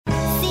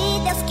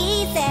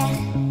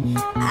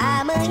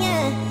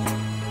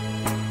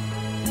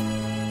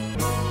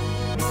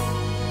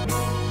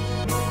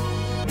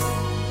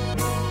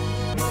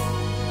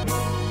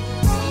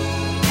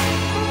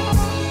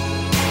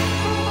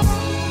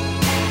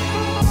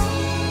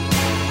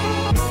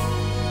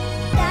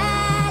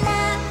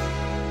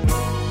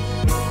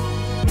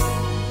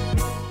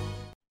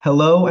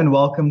Hello and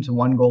welcome to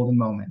One Golden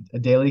Moment, a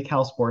daily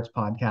Cal sports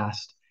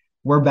podcast.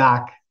 We're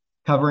back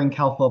covering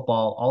Cal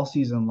football all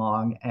season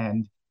long,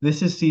 and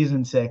this is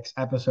season 6,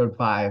 episode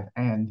 5.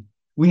 And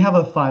we have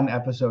a fun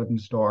episode in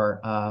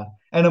store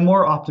and a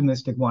more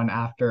optimistic one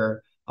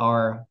after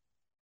our,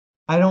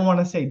 I don't want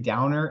to say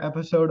downer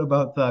episode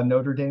about the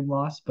Notre Dame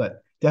loss,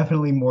 but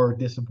definitely more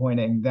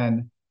disappointing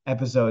than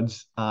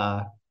episodes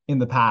in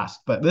the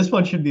past. But this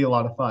one should be a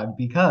lot of fun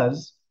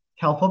because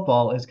Cal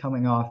football is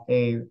coming off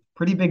a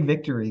pretty big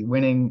victory,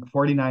 winning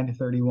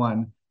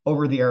 49-31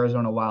 over the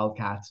Arizona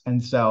Wildcats.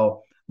 And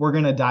so we're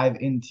going to dive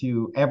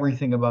into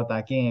everything about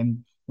that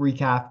game,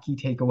 recap key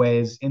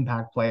takeaways,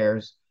 impact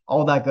players,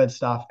 all that good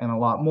stuff, and a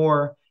lot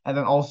more. And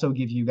then also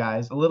give you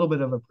guys a little bit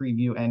of a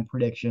preview and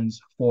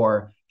predictions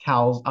for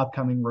Cal's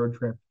upcoming road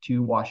trip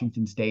to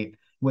Washington State,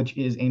 which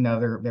is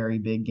another very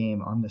big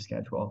game on the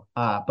schedule.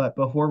 But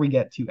before we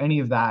get to any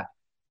of that,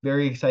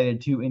 very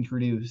excited to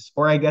introduce,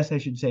 or I guess I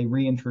should say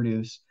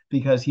reintroduce,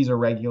 because he's a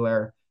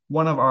regular,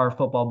 one of our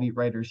football beat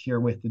writers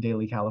here with the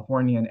Daily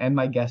Californian, and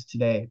my guest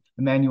today,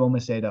 Emmanuel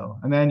Macedo.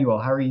 Emmanuel,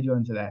 how are you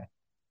doing today?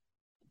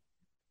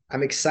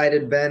 I'm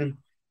excited, Ben.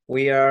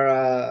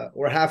 We're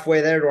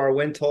halfway there to our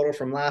win total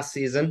from last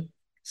season.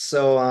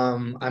 So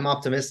I'm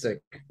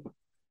optimistic.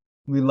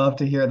 We love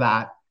to hear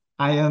that.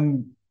 I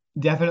am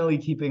definitely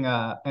keeping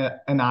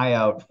an eye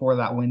out for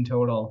that win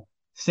total.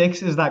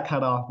 6 is that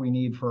cutoff we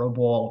need for a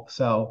bowl.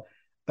 So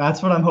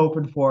that's what I'm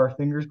hoping for.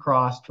 Fingers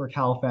crossed for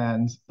Cal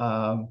fans.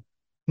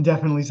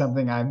 Definitely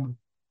something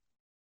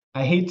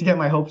I hate to get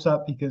my hopes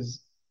up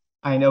because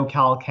I know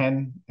Cal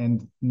can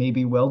and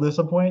maybe will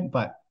disappoint,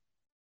 but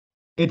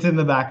it's in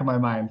the back of my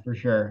mind for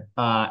sure.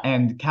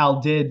 And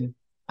Cal did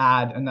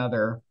add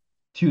another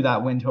to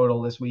that win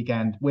total this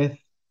weekend with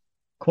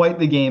quite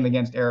the game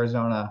against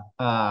Arizona.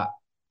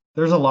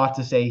 There's a lot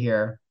to say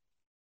here.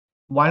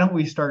 Why don't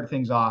we start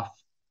things off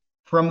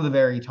from the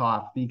very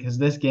top? Because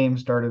this game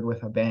started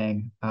with a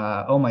bang.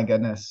 Oh my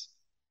goodness.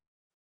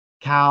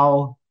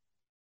 Cal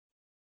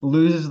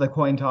loses the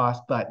coin toss,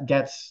 but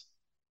gets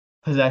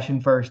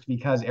possession first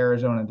because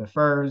Arizona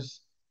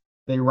defers.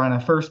 They run a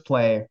first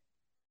play,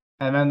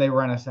 and then they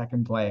run a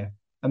second play.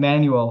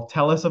 Emmanuel,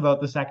 tell us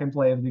about the second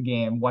play of the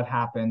game. What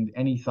happened?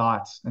 Any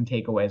thoughts and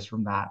takeaways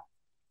from that?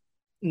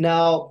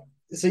 Now,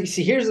 so you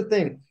see, here's the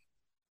thing.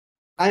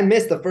 I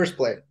missed the first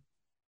play,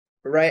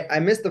 right? I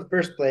missed the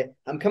first play.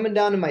 I'm coming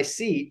down to my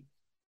seat.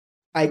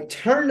 I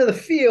turn to the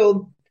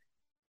field,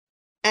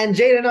 and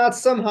Jadyn Ott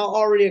somehow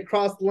already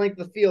across the length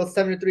of the field,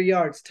 73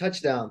 yards,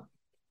 touchdown.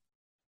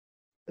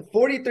 The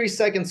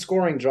 43-second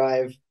scoring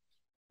drive.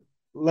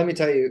 Let me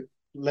tell you,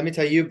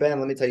 Ben.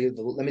 Let me tell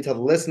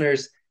the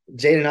listeners.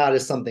 Jadyn Ott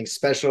is something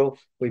special.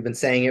 We've been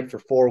saying it for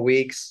 4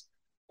 weeks,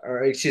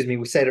 or excuse me,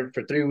 we said it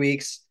for 3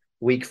 weeks.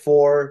 Week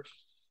 4,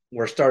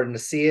 we're starting to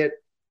see it.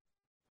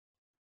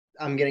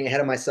 I'm getting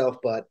ahead of myself,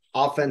 but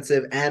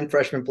offensive and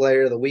freshman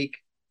player of the week.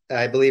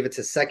 I believe it's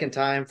his second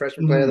time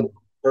freshman player of the Mhm. week,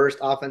 first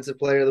offensive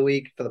player of the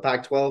week for the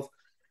Pac-12.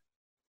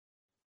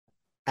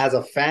 As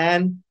a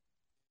fan,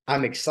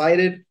 I'm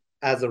excited.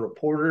 As a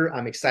reporter,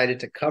 I'm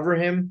excited to cover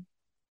him.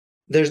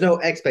 There's no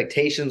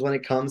expectations when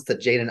it comes to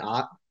Jadyn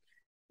Ott.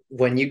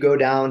 When you go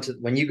down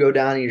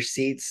in your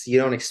seats, you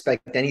don't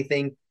expect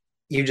anything.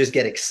 You just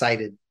get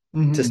excited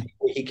to see Mhm.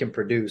 what he can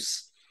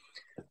produce.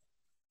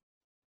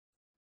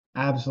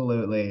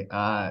 Absolutely.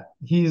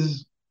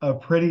 He's a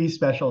pretty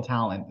special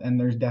talent, and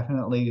there's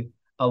definitely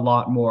a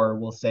lot more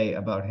we'll say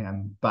about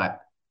him.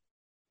 But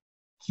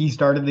he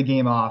started the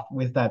game off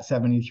with that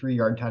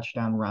 73-yard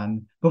touchdown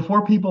run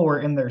before people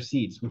were in their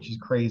seats, which is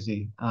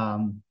crazy.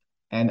 And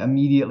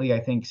immediately, I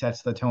think,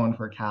 sets the tone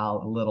for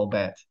Cal a little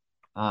bit.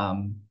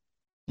 Um,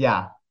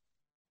 yeah,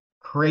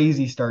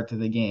 crazy start to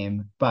the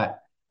game. But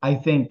I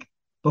think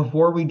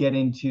before we get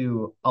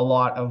into a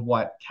lot of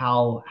what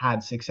Cal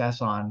had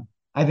success on,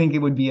 I think it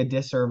would be a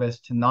disservice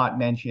to not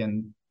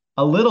mention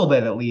a little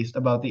bit, at least,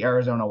 about the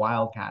Arizona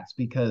Wildcats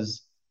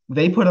because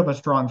they put up a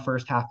strong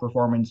first half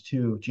performance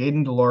too.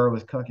 Jadyn Delora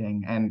was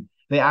cooking, and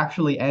they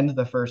actually end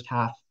the first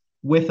half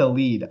with a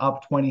lead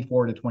up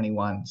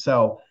 24-21.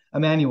 So,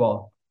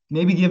 Emmanuel,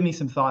 maybe give me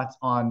some thoughts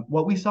on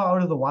what we saw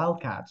out of the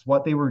Wildcats,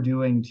 what they were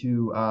doing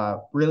to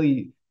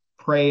really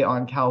prey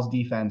on Cal's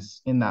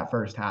defense in that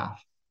first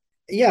half.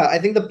 Yeah, I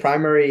think the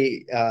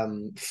primary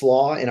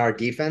flaw in our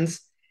defense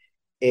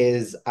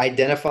is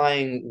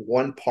identifying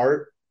one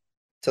part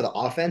to the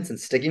offense and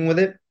sticking with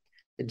it.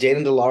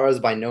 Jadyn Delora is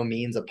by no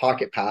means a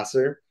pocket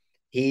passer.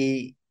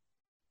 He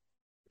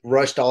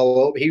rushed all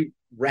over. He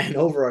ran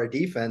over our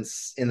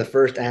defense in the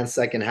first and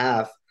second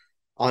half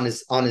on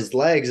his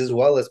legs, as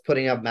well as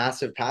putting up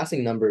massive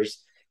passing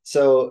numbers.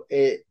 So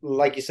it,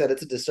 like you said,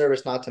 it's a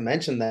disservice not to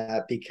mention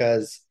that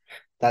because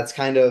that's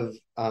kind of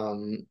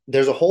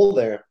there's a hole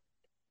there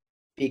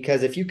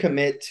because if you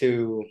commit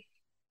to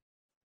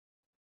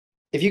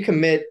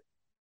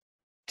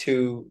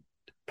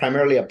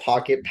primarily a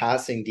pocket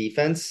passing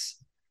defense,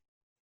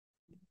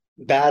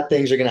 bad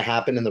things are going to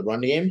happen in the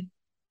run game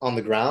on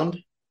the ground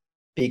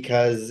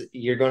because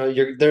you're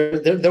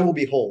there will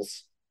be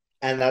holes.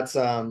 And that's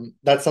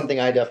something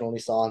I definitely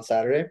saw on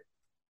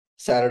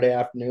Saturday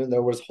afternoon.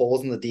 There was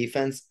holes in the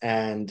defense,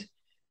 and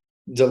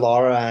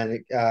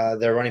Delara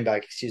and their running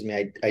back, excuse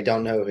me, I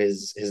don't know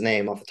his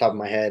name off the top of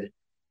my head.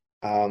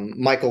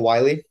 Michael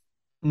Wiley.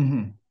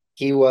 Hmm.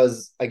 He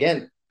was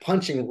again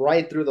punching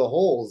right through the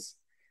holes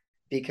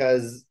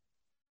because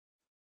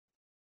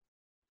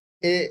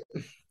it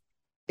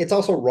it's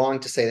also wrong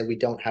to say that we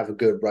don't have a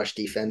good rush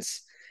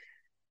defense.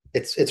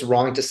 It's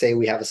wrong to say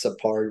we have a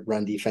subpar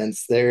run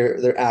defense.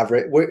 They're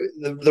average.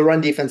 The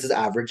run defense is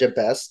average at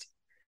best.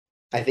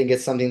 I think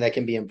it's something that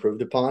can be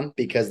improved upon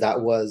because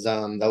that was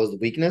the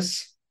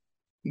weakness.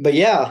 But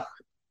yeah,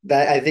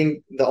 that I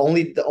think the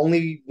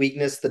only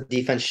weakness the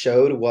defense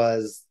showed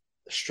was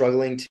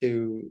struggling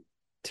to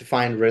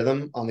find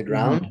rhythm on the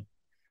ground. Hmm.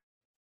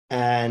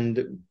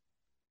 And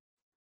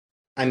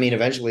I mean,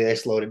 eventually they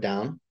slowed it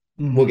down.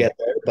 We'll Hmm. get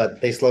there, but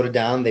they slowed it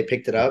down. They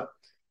picked it up.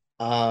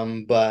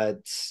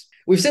 But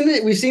we've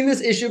seen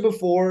this issue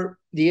before.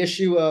 The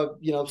issue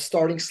of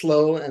starting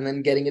slow and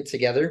then getting it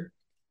together.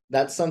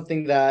 That's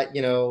something that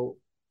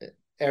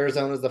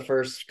Arizona's the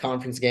first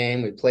conference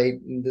game we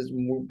played.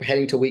 We're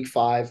heading to week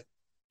 5.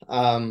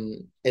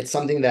 It's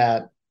something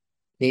that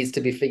needs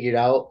to be figured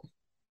out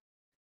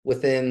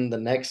within the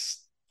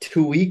next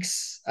 2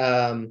 weeks.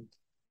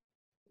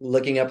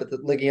 Looking up at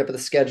the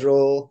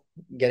schedule,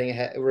 getting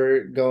ahead.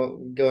 We're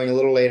going a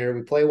little later.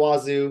 We play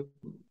Wazoo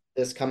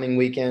this coming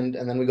weekend,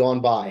 and then we go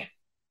on bye.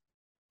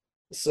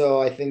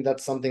 So I think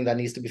that's something that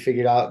needs to be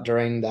figured out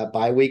during that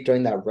bye week,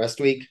 during that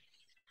rest week,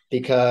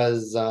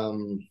 because well,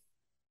 I'm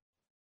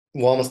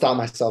gonna stop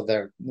myself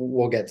there.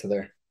 We'll get to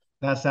there.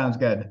 That sounds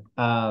good.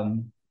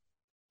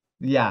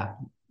 Yeah,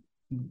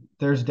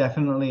 there's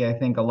definitely, I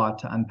think, a lot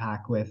to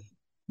unpack with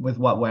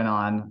what went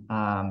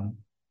on.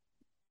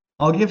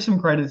 I'll give some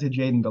credit to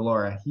Jadyn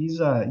Delora. He's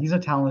a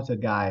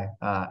talented guy,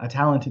 a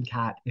talented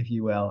cat, if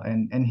you will,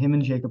 and him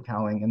and Jacob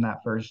Cowing in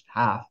that first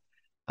half.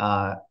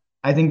 Uh,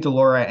 I think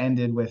Delora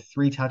ended with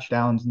 3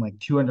 touchdowns and like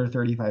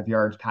 235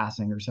 yards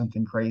passing or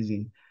something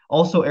crazy.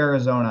 Also,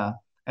 Arizona,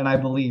 and I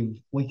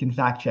believe we can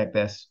fact check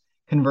this,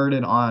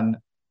 converted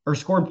on or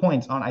scored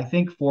points on I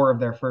think 4 of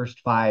their first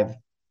 5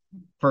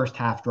 first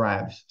half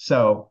drives.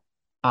 So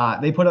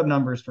they put up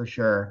numbers for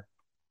sure.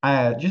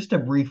 Just a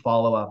brief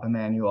follow up,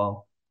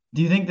 Emmanuel.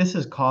 Do you think this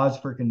is cause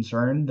for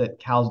concern that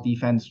Cal's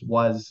defense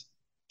was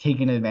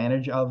taken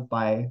advantage of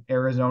by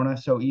Arizona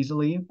so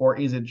easily? Or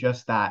is it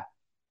just that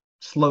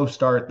slow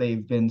start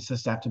they've been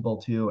susceptible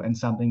to and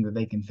something that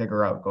they can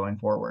figure out going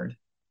forward?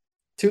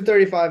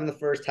 235 in the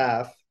first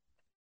half.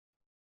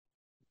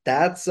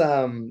 That's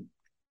I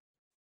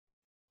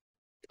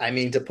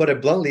mean, to put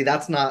it bluntly,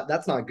 that's not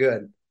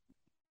good.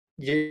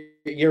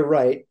 You're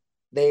right.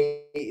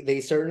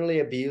 They certainly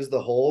abuse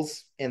the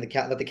holes in the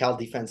Cal that the Cal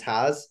defense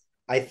has.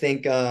 I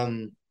think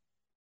you're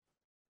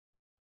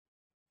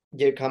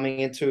coming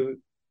into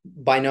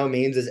by no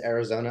means is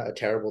Arizona a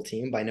terrible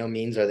team. By no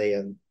means are they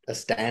a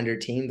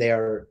standard team. They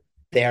are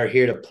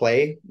here to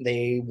play.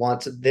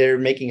 They're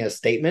making a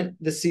statement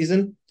this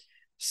season.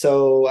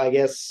 So I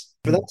guess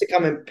for them to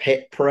come and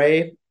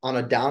prey on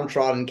a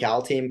downtrodden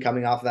Cal team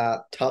coming off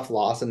that tough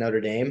loss in Notre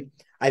Dame,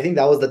 I think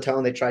that was the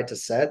tone they tried to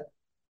set.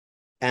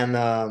 And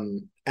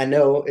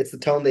no, it's the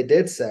tone they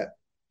did set.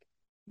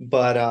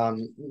 But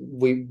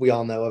we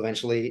all know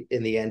eventually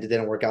in the end it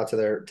didn't work out to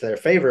their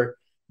favor.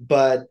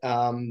 But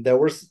they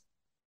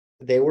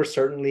were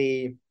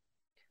certainly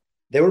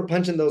they were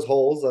punching those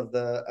holes of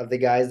the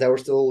guys that were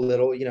still a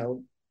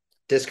little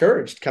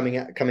discouraged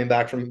coming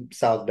back from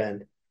South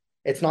Bend.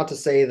 It's not to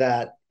say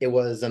that it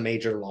was a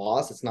major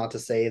loss. It's not to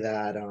say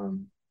that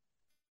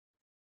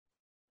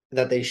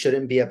they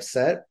shouldn't be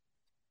upset.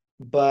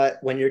 But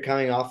when you're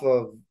coming off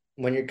of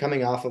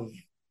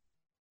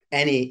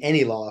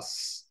any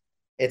loss,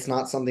 it's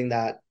not something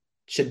that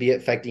should be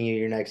affecting you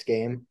your next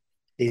game.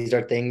 These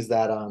are things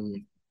that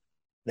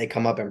they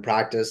come up in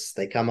practice.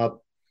 They come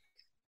up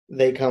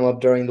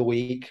during the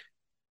week.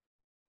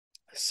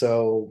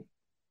 So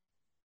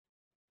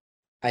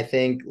I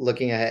think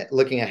looking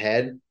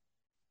ahead,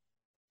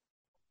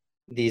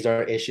 these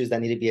are issues that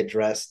need to be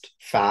addressed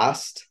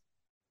fast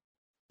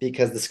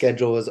because the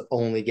schedule is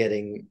only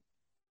getting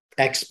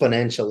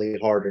exponentially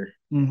harder.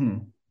 Hmm.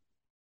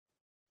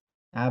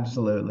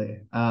 Absolutely.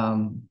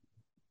 And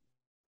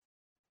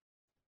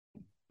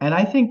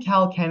I think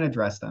Cal can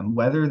address them.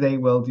 Whether they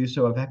will do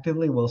so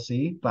effectively, we'll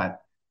see.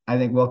 But I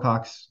think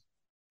Wilcox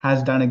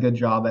has done a good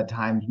job at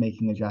times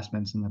making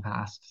adjustments in the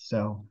past.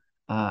 So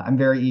I'm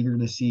very eager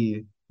to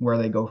see where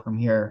they go from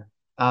here.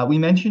 We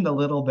mentioned a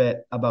little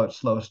bit about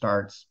slow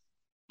starts.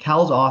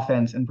 Cal's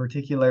offense, and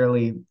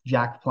particularly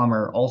Jack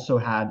Plummer, also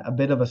had a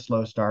bit of a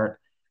slow start.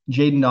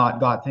 Jadyn Ott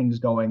got things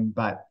going,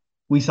 but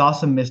we saw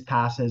some missed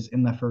passes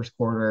in the first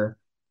quarter.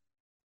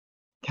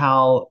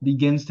 Cal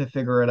begins to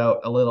figure it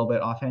out a little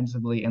bit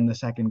offensively in the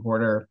second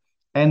quarter,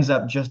 ends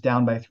up just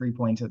down by 3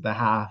 points at the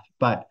half.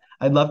 But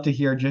I'd love to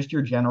hear just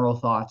your general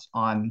thoughts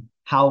on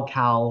how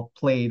Cal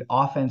played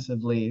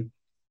offensively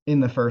in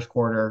the first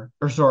quarter,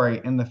 or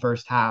sorry, in the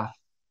first half.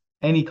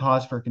 any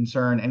cause for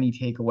concern, any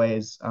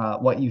takeaways,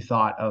 what you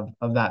thought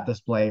of that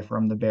display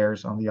from the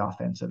Bears on the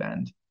offensive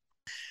end.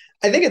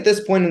 I think at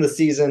this point in the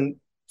season,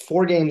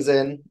 4 games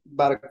in,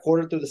 about a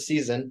quarter through the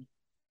season,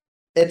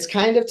 it's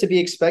kind of to be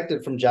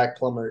expected from Jack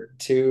Plummer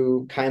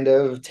to kind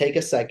of take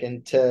a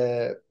second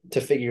to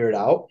figure it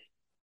out.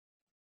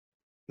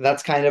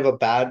 That's kind of a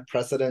bad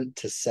precedent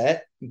to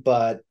set,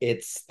 but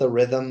it's the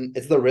rhythm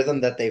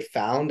that they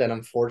found, and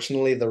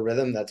unfortunately the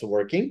rhythm that's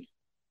working.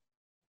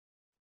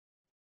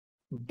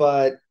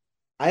 But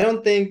I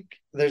don't think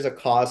there's a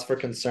cause for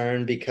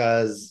concern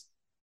because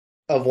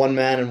of one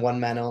man and one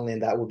man only,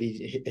 and that will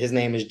be his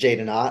name is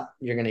Jadyn Ott.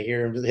 You're going to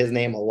hear his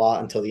name a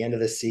lot until the end of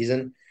this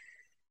season.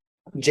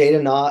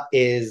 Jadyn Ott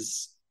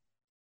is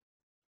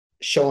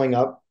showing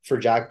up for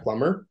Jack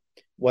Plummer,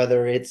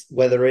 whether it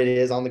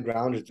is on the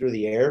ground or through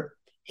the air.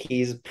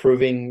 He's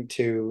proving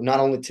to not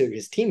only to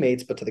his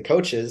teammates but to the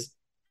coaches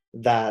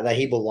that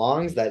he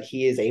belongs, that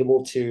he is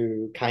able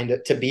to kind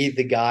of to be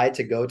the guy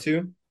to go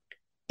to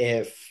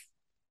if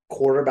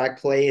quarterback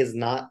play is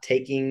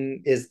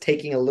taking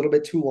a little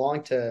bit too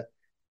long to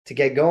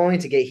get going,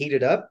 to get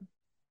heated up.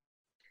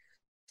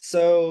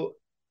 So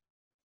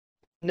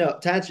no,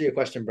 to answer your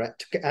question, Brent,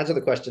 to answer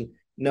the question,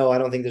 no, I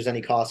don't think there's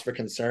any cause for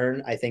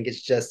concern. I think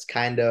it's just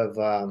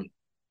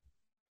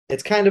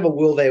it's kind of a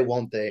will they,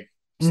 won't they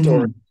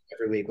story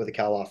Mm-hmm. every week with the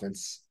Cal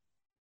offense.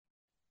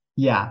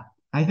 Yeah,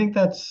 I think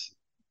that's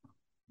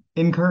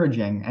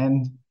encouraging.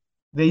 And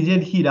they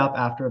did heat up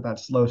after that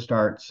slow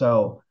start.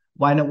 So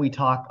why don't we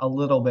talk a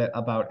little bit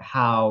about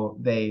how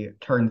they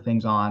turned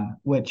things on,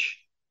 which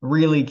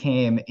really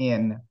came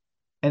in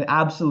an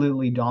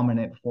absolutely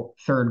dominant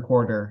third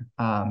quarter,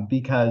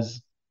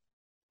 because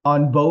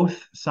on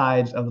both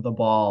sides of the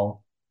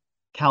ball,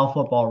 Cal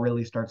football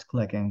really starts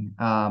clicking.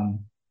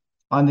 On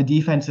the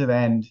defensive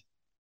end,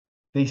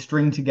 they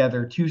string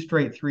together two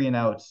straight three and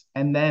outs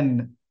and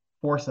then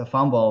force a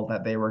fumble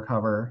that they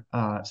recover.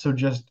 So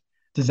just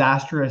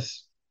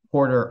disastrous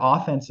quarter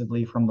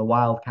offensively from the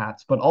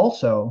Wildcats, but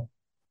also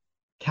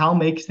Cal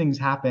makes things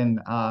happen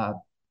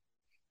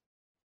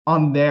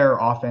on their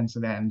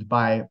offensive end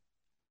by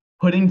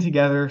putting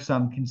together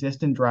some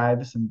consistent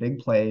drives, some big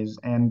plays,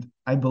 and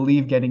I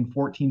believe getting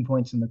 14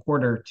 points in the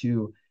quarter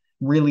to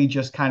really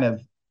just kind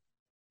of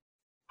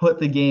put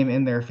the game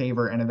in their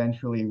favor and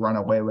eventually run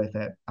away with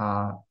it.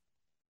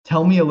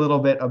 Tell me a little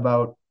bit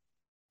about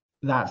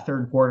that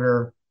third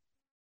quarter,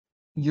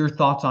 your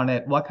thoughts on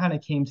it. What kind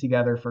of came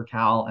together for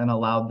Cal and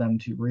allowed them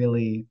to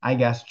really, I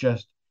guess,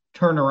 just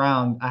turn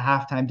around a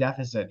halftime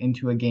deficit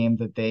into a game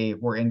that they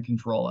were in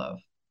control of?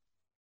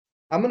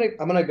 I'm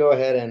gonna go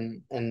ahead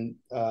and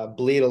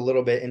bleed a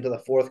little bit into the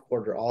fourth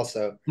quarter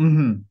also.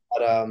 Mm-hmm.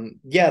 But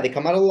yeah, they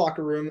come out of the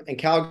locker room and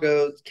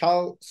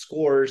Cal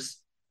scores.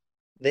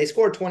 They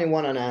scored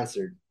 21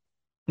 unanswered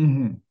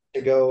Mm-hmm.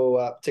 to go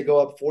up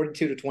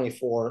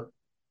 42-24.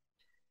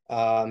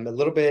 A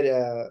little bit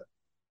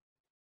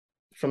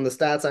from the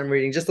stats I'm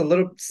reading, just a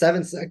little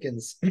 7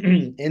 seconds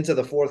into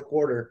the fourth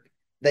quarter,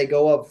 they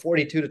go up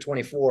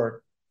 42-24.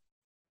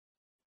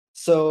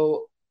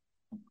 So,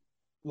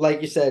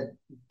 like you said,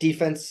 the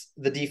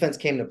defense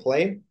came to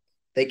play.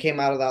 They came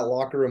out of that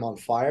locker room on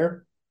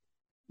fire.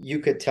 You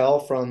could tell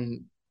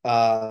from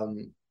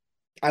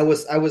I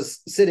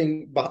was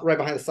sitting right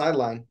behind the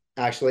sideline.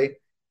 Actually,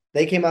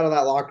 they came out of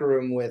that locker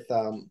room with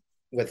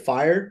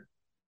fire.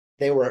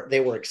 They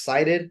were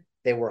excited.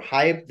 They were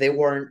hyped. They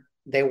weren't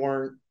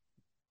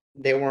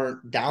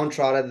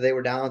downtrodden. They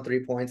were down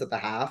 3 points at the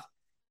half.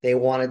 They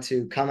wanted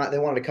to come out. They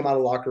wanted to come out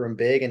of the locker room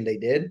big, and they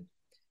did.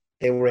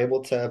 They were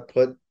able to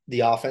put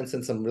the offense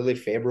in some really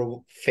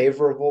favorable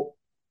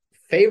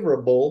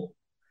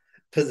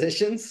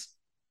positions,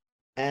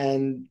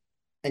 and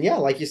yeah,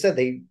 like you said,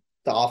 the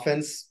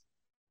offense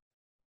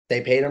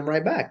they paid them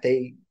right back.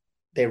 They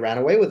ran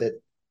away with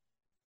it.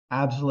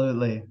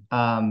 Absolutely.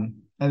 I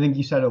think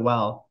you said it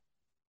well.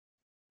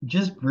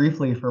 Just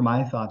briefly for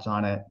my thoughts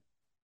on it,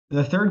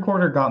 the third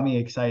quarter got me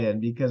excited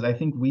because I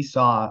think we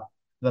saw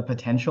the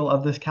potential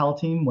of this Cal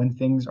team when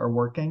things are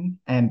working.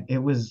 And it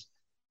was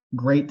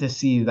great to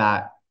see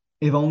that,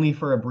 if only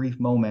for a brief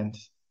moment,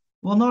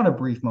 well, not a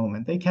brief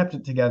moment, they kept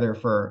it together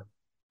for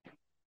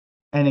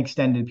an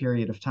extended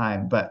period of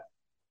time. But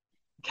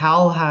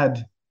Cal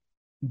had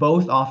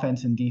both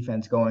offense and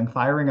defense going,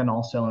 firing on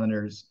all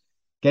cylinders,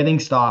 getting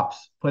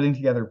stops, putting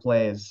together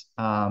plays.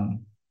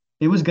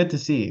 It was good to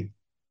see.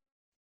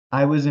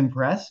 I was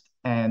impressed,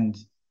 and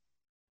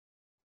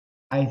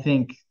I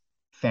think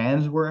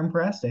fans were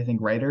impressed. I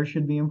think writers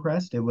should be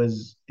impressed. It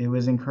was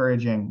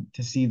encouraging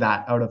to see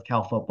that out of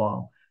Cal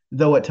football,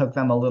 though it took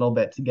them a little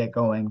bit to get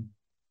going.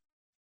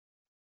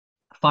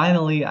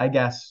 Finally, I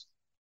guess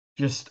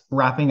just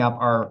wrapping up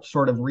our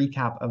sort of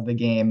recap of the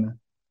game,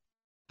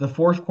 the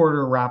fourth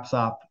quarter wraps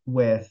up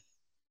with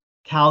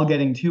Cal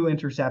getting two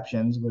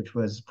interceptions, which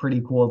was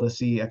pretty cool to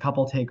see. A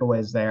couple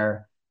takeaways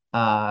there.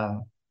 Uh,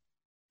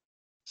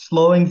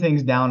 Slowing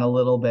things down a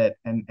little bit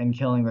and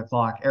killing the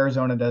clock.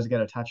 Arizona does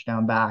get a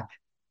touchdown back.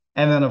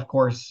 And then, of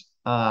course,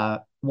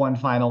 one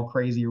final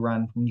crazy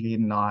run from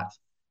Jadyn Ott.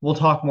 we'll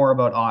talk more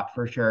about Ott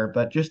for sure.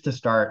 But just to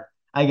start,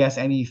 I guess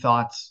any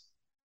thoughts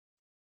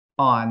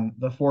on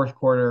the fourth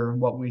quarter,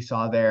 what we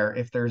saw there,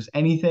 if there's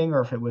anything,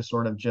 or if it was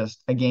sort of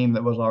just a game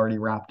that was already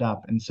wrapped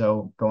up, and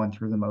so going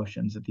through the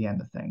motions at the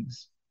end of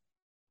things.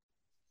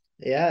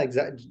 Yeah,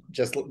 exactly.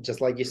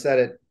 Just like you said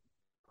it,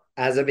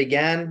 as it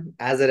began,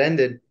 as it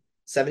ended,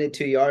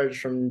 72 yards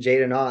from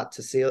Jadyn Ott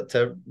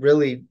to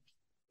really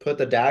put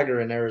the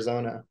dagger in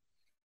Arizona.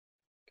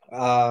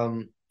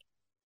 Um,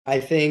 I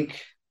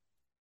think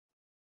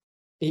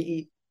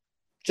he,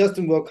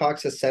 Justin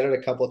Wilcox has said it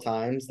a couple of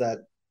times that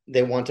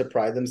they want to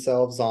pride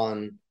themselves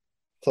on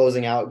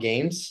closing out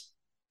games,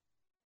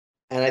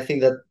 and I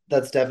think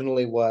that's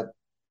definitely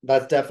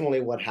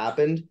what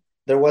happened.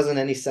 There wasn't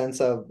any sense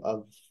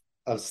of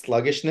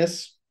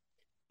sluggishness.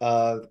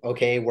 Of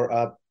okay,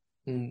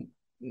 mm,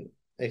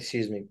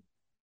 excuse me,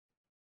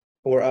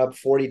 we're up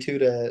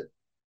 42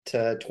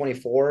 to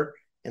 24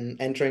 and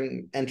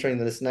entering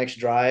this next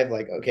drive.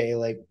 Like okay,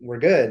 like we're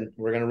good,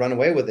 we're gonna run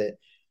away with it.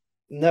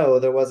 No,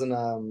 there wasn't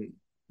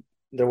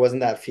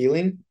that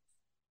feeling.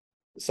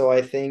 So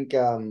I think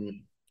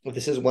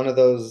this is one of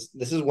those.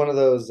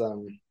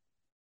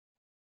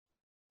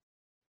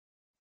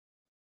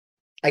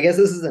 I guess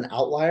this is an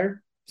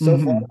outlier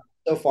Hmm.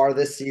 so far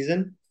this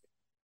season.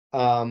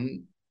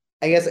 Um,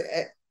 I guess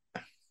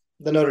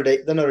the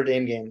Notre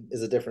Dame game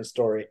is a different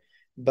story,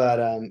 but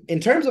in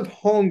terms of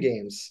home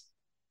games,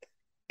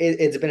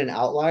 it's been an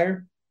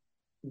outlier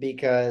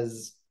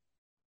because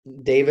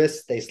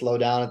Davis they slow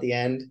down at the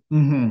end,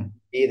 Hmm.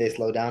 they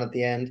slow down at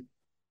the end,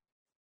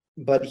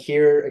 but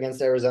here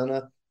against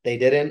Arizona they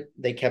didn't.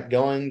 They kept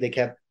going. They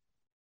kept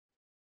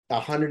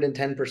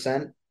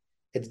 110%.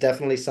 It's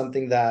definitely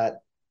something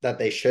that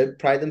they should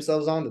pride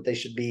themselves on. That they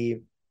should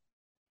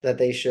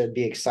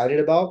be excited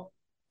about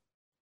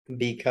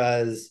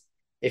because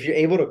if you're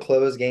able to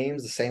close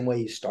games the same way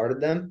you started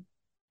them,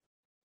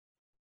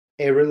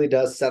 it really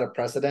does set a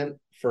precedent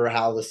for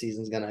how the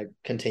season's going to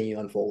continue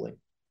unfolding.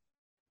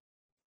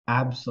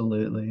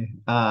 Absolutely.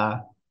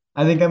 I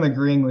think I'm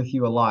agreeing with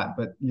you a lot,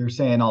 but you're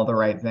saying all the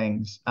right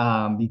things.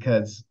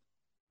 Because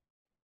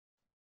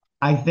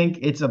I think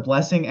it's a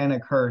blessing and a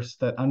curse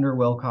that under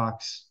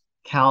Wilcox,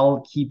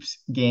 Cal keeps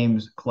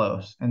games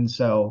close. And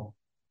so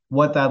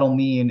what that'll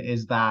mean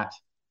is that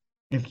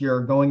if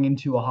you're going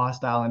into a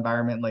hostile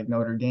environment like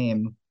Notre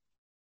Dame,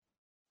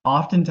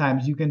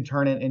 oftentimes you can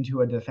turn it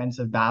into a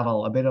defensive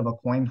battle, a bit of a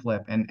coin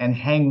flip, and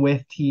hang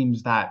with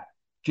teams that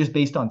just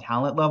based on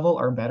talent level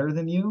are better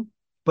than you.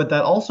 But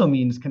that also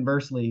means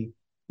conversely,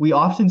 we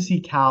often see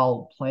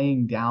Cal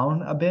playing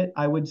down a bit,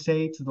 I would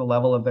say, to the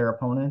level of their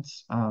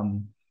opponents,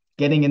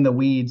 getting in the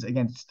weeds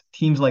against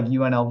teams like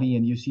UNLV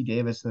and UC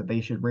Davis that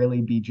they should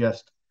really be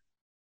just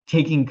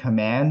taking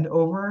command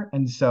over.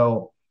 And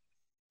so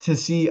to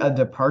see a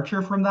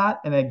departure from that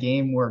in a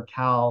game where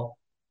Cal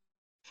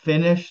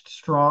finished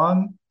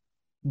strong,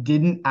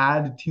 didn't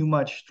add too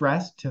much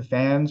stress to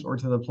fans or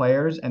to the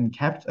players, and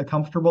kept a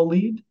comfortable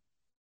lead,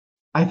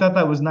 I thought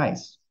that was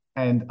nice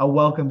and a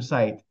welcome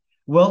sight.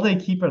 Will they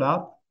keep it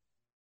up?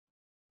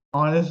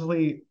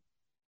 Honestly,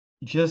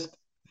 just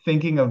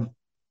thinking of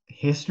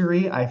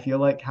history, I feel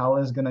like Cal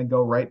is going to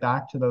go right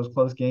back to those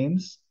close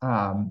games.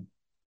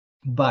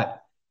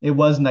 But it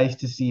was nice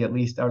to see at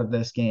least out of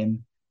this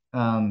game.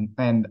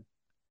 And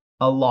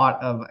a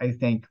lot of, I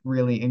think,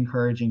 really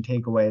encouraging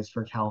takeaways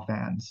for Cal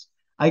fans.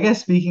 I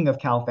guess speaking of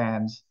Cal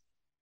fans,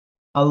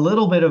 a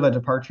little bit of a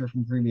departure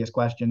from previous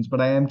questions,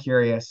 but I am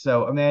curious.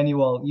 So,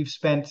 Emmanuel, you've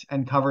spent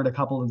and covered a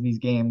couple of these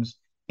games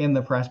in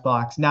the press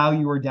box. Now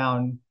you were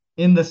down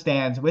in the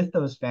stands with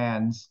those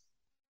fans.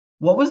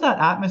 What was that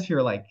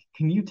atmosphere like?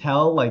 Can you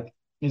tell, like,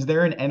 is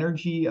there an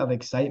energy of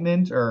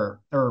excitement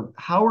or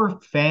how are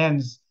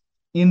fans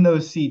in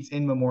those seats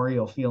in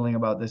Memorial feeling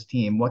about this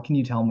team? What can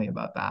you tell me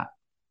about that?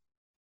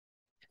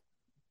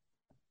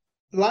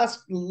 The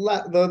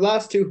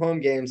last two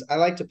home games, I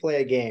like to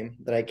play a game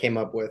that I came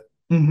up with.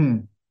 Hmm.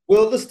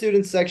 Will the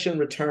student section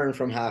return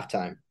from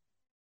halftime?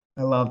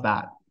 I love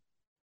that.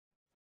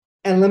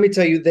 And let me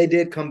tell you, they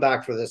did come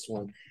back for this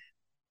one.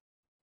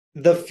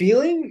 The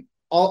feeling,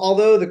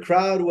 although the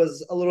crowd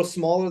was a little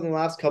smaller than the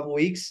last couple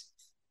weeks,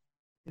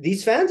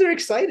 these fans are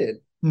excited.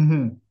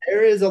 Hmm.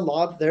 There is a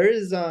lot.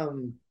 There's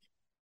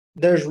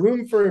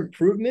room for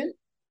improvement,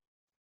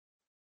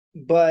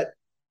 but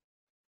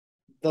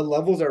the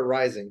levels are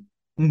rising.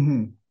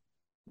 Hmm.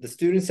 The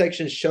student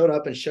section showed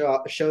up and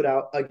showed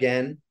out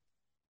again.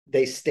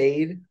 They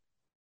stayed.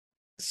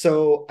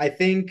 So I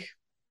think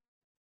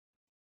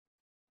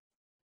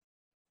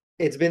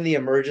it's been the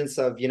emergence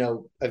of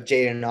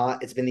Jadyn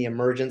Ott. It's been the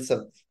emergence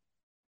of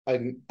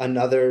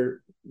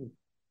another.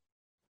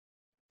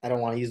 I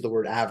don't want to use the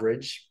word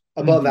average,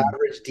 above Hmm.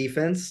 average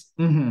defense.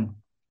 Hmm.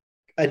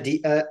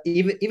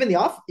 Even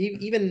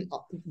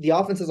the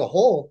offense as a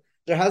whole,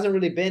 there hasn't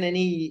really been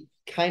any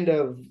kind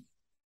of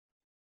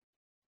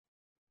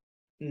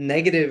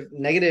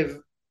negative.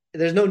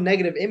 There's no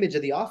negative image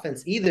of the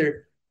offense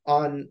either.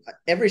 On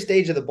every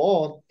stage of the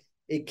ball,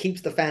 it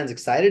keeps the fans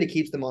excited. It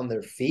keeps them on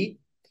their feet.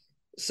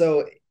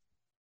 So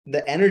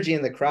the energy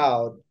in the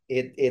crowd,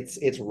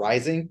 it's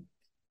rising.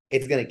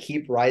 It's going to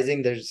keep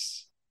rising.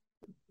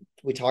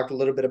 We talked a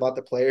little bit about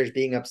the players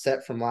being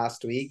upset from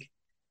last week,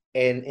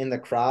 and in the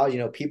crowd,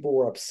 people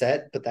were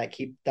upset, but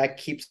that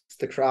keeps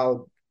the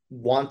crowd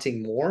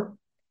wanting more.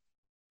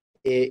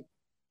 It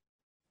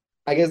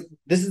I guess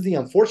this is the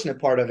unfortunate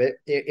part of it.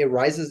 It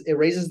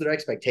raises their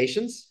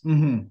expectations,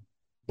 Hmm.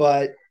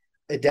 but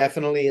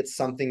it's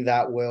something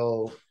that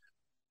will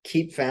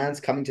keep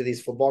fans coming to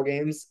these football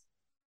games,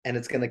 and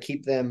it's going to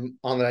keep them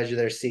on the edge of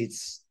their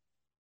seats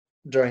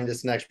during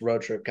this next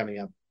road trip coming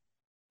up.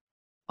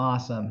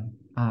 Awesome.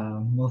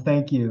 Well,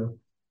 thank you,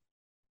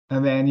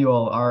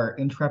 Emmanuel, our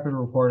intrepid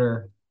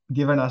reporter,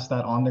 giving us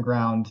that on the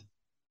ground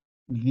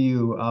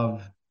view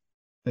of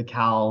the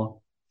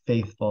Cal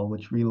faithful,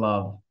 which we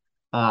love.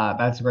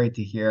 That's great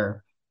to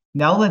hear.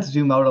 Now let's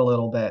zoom out a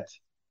little bit,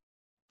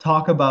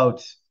 talk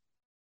about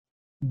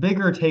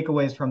bigger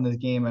takeaways from this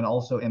game and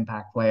also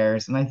impact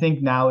players. And I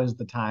think now is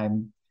the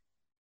time.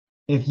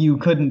 If you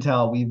couldn't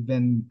tell, we've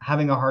been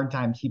having a hard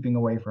time keeping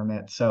away from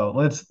it. So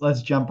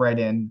let's jump right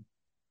in,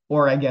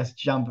 or I guess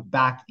jump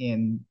back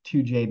in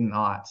to Jadyn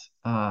Ott.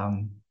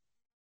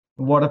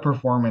 What a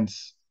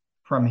performance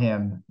from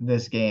him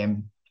this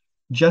game.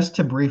 Just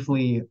to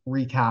briefly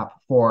recap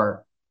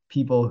for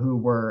people who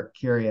were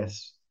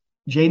curious,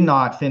 Jadyn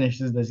Ott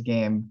finishes this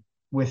game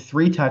with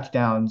 3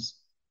 touchdowns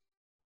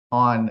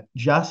on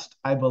just,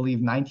 I believe,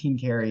 19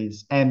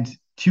 carries and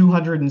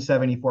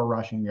 274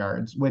 rushing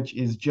yards, which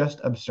is just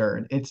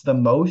absurd. It's the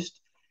most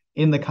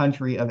in the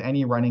country of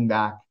any running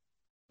back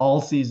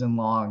all season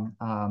long.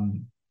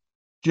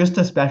 Just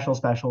a special,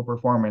 special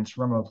performance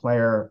from a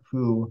player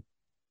who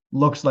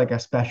looks like a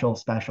special,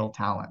 special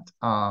talent.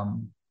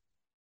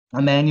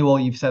 Emmanuel,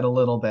 you've said a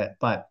little bit,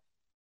 but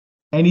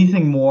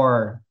anything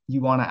more you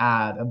want to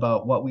add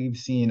about what we've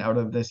seen out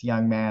of this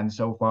young man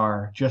so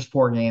far, just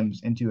 4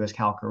 games into his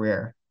Cal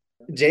career?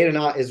 Jadyn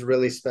Ott is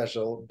really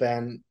special,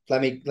 Ben.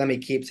 Let me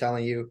keep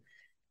telling you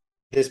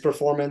this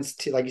performance.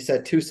 Like you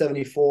said,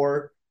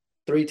 274,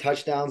 3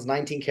 touchdowns,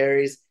 19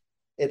 carries.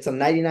 It's a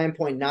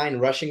 99.9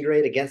 rushing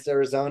grade against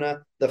Arizona,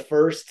 the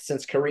first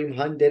since Kareem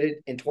Hunt did it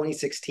in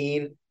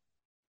 2016.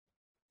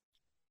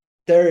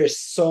 There is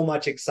so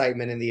much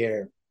excitement in the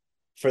air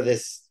for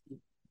this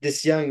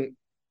young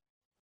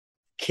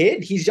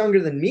kid. He's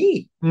younger than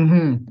me.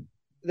 Mm-hmm.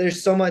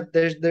 There's so much.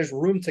 There's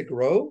room to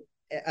grow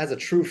as a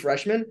true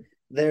freshman.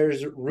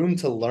 There's room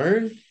to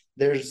learn.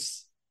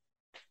 There's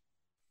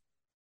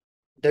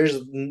I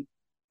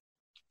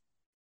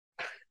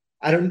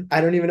don't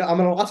even know.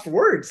 I'm at a loss for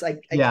words. I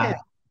Yeah. can't.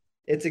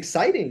 It's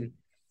exciting.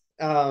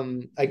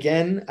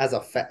 Again, as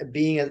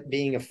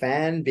being a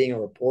fan, being a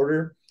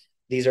reporter,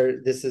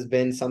 this has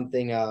been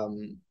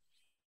something.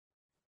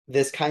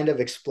 This kind of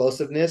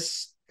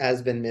explosiveness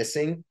has been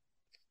missing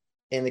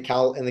in the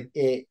Cal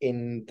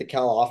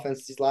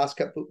offense these last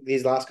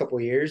couple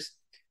of years.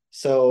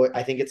 So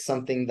I think it's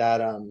something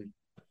that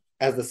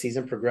as the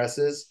season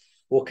progresses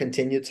will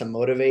continue to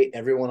motivate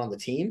everyone on the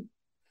team,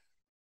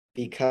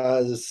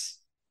 because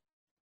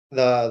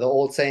the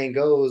old saying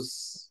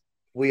goes,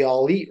 we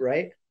all eat,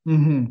 right?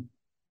 Mm-hmm.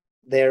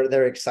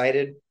 They're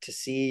excited to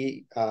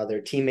see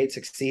their teammates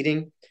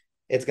succeeding.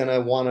 It's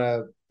gonna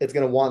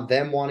want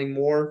them wanting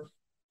more.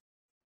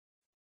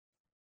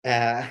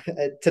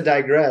 To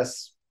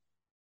digress,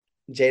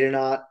 Jadyn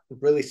Ott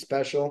really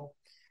special.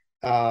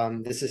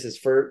 This is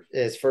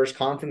his first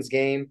conference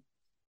game,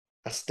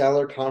 a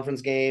stellar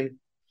conference game.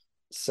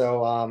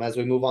 So as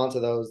we move on to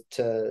those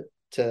to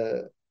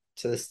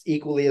this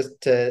equally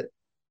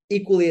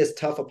as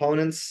tough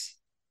opponents,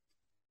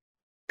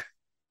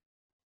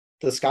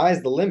 the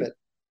sky's the limit.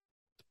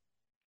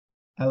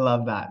 I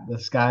love that. The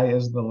sky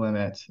is the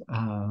limit.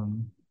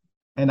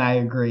 And I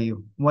agree.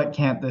 What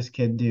can't this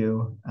kid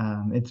do?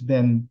 It's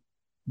been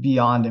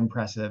beyond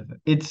impressive.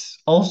 It's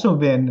also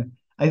been,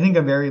 I think,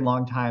 a very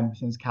long time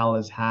since Cal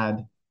has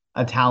had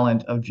a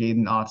talent of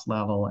Jadyn Ott's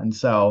level. And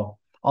so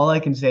all I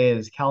can say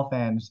is Cal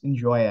fans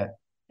enjoy it.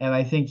 And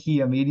I think he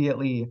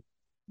immediately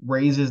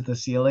raises the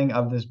ceiling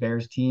of this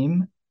Bears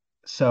team.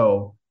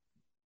 So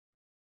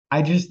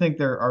I just think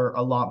there are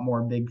a lot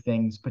more big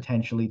things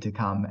potentially to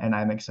come, and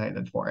I'm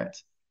excited for it.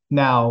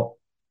 Now,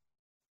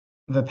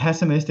 the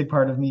pessimistic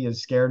part of me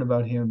is scared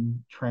about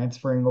him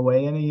transferring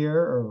away in a year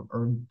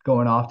or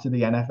going off to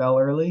the NFL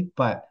early,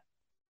 but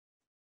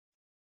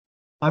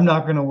I'm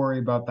not going to worry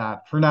about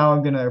that. For now,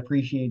 I'm going to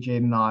appreciate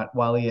Jadyn Ott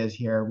while he is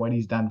here, what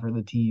he's done for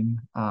the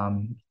team.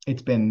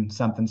 It's been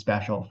something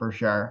special for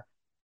sure.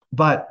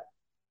 But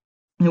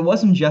it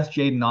wasn't just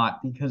Jadyn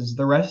Ott because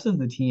the rest of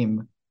the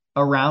team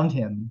around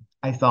him,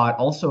 I thought,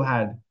 also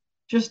had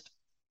just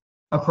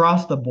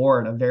across the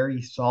board a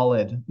very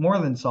solid, more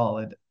than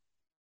solid,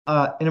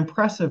 an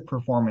impressive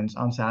performance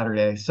on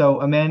Saturday.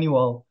 So,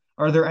 Emmanuel,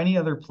 are there any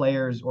other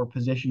players or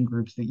position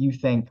groups that you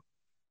think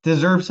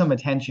deserve some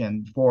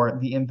attention for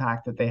the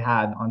impact that they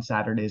had on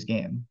Saturday's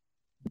game?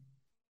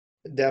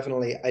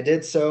 Definitely, I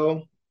did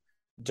so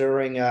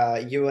during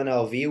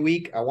UNLV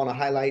week. I want to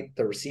highlight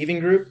the receiving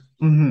group,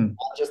 Hmm.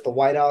 not just the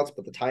wideouts,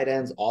 but the tight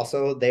ends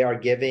also. They are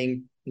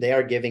giving They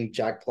are giving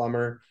Jack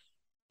Plummer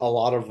a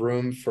lot of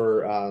room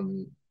for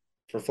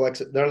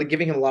flex. They're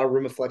giving him a lot of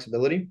room of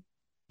flexibility.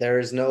 There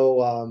is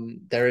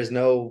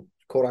no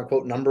quote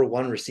unquote number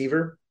one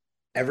receiver.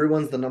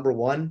 Everyone's the number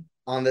one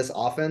on this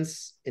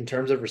offense in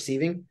terms of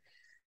receiving.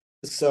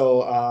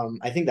 So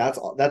I think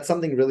that's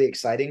something really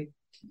exciting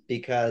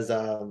because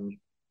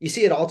you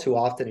see it all too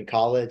often in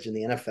college and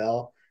the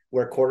NFL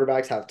where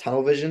quarterbacks have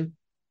tunnel vision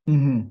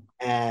Hmm.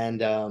 and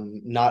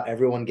not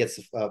everyone gets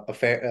a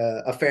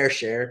fair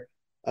share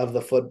of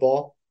the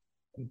football.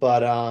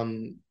 But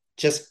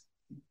just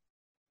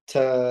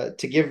to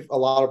give a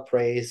lot of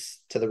praise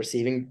to the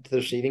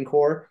receiving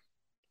core,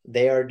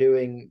 they are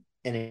doing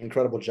an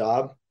incredible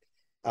job.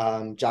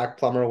 Jack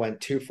Plummer went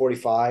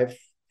 245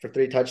 for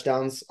 3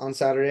 touchdowns on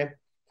Saturday.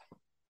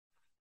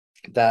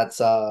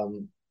 That's I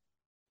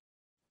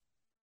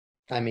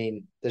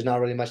mean, there's not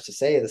really much to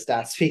say. The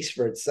stat speaks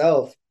for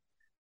itself.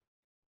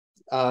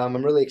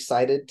 I'm really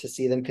excited to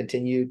see them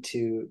continue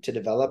to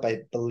develop.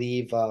 I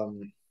believe.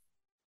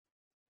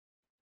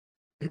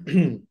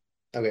 Okay,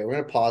 we're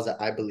gonna pause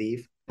at I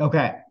believe.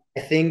 Okay.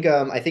 I think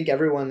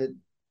everyone.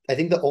 I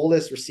think the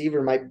oldest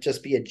receiver might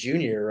just be a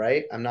junior,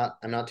 right? I'm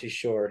not too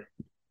sure.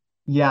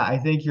 Yeah, I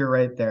think you're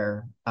right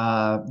there.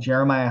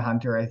 Jeremiah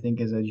Hunter, I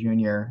think, is a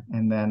junior,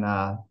 and then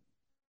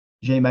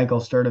J. Michael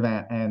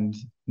Sturdivant and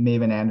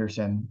Maven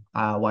Anderson,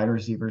 wide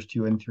receivers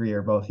 2 and 3,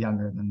 are both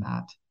younger than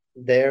that.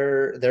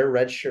 They're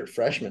redshirt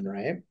freshmen,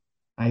 right?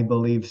 I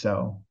believe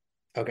so.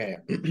 Okay.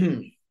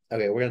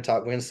 Okay, we're gonna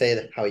talk. We're gonna say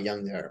that how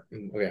young they are.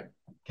 Okay.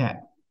 Okay.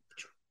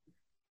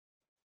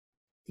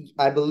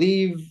 I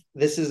believe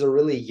this is a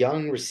really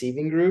young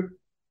receiving group.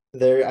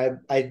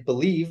 I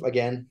believe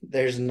again,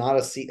 there's not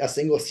a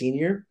single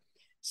senior,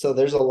 so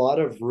there's a lot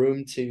of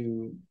room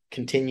to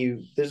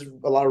continue. There's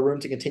a lot of room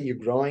to continue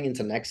growing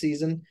into next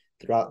season,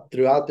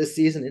 throughout this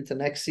season into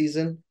next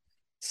season.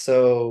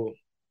 So,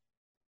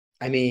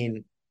 I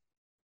mean,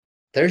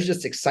 there's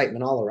just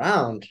excitement all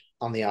around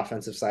on the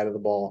offensive side of the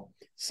ball.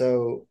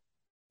 So,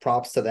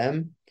 props to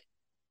them.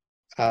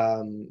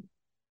 Um,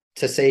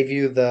 to save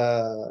you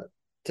the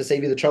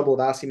trouble of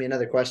asking me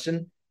another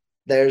question,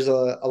 there's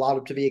a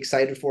lot to be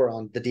excited for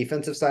on the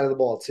defensive side of the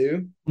ball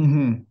too.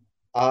 Hmm.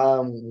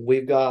 Um,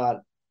 we've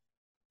got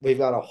we've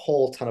got a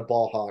whole ton of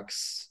ball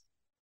hawks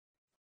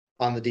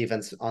on the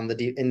defense on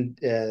in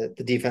the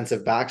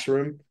defensive backs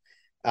room.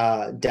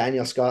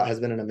 Daniel Scott has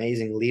been an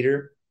amazing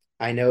leader.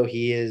 I know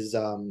he is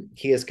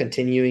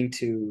continuing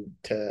to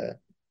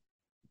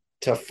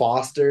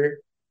foster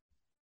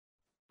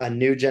a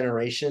new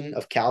generation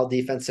of Cal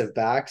defensive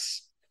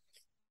backs,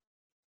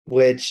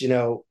 which in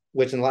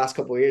the last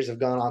couple of years have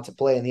gone on to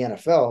play in the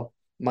NFL,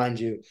 mind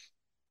you.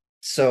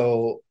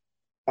 So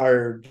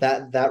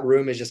that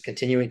room is just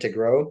continuing to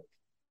grow.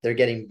 They're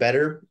getting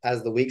better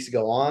as the weeks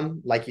go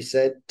on. Like you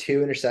said,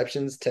 2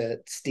 interceptions to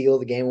steal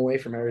the game away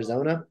from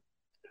Arizona.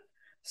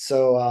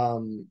 So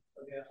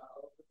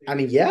I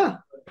mean, yeah,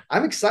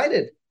 I'm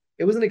excited.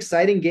 It was an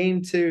exciting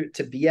game to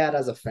be at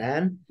as a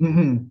fan.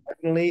 Hmm.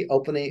 Definitely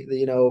opening,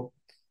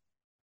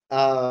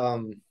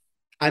 um,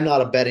 I'm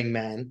not a betting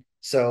man,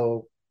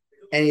 so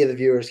any of the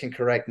viewers can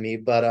correct me,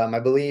 but I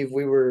believe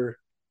we were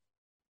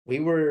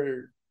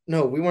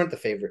no, we weren't the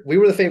favorite. We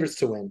were the favorites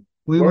to win.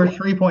 We Were were we?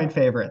 3 point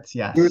favorites.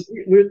 We were, Yes.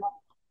 we were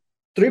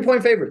 3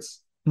 point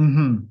favorites.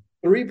 Hmm.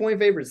 3 point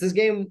favorites.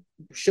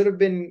 Should have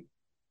been.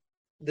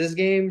 This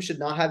game should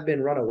not have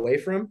been run away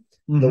from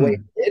the way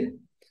Hmm. it did,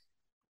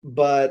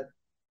 but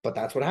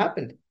that's what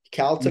happened.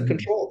 Cal took Hmm.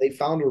 control. They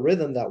found a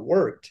rhythm that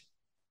worked.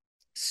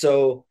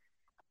 So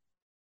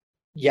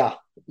yeah,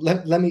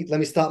 let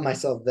me stop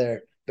myself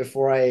there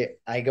before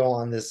I go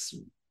on this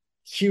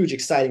huge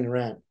exciting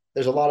rant.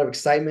 There's a lot of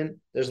excitement.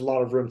 There's a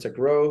lot of room to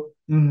grow,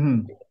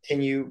 Hmm.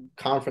 continue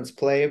conference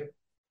play.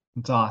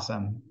 It's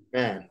awesome.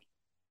 Man,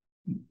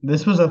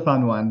 This was a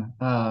fun one.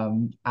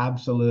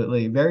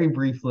 Absolutely. Very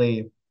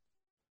briefly,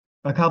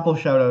 a couple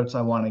shout outs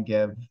I want to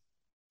give.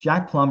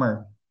 Jack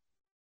Plummer,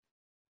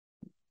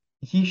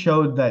 he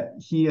showed that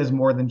he is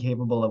more than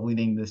capable of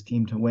leading this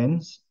team to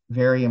wins.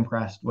 Very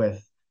impressed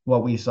with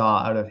what we saw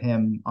out of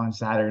him on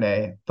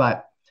Saturday.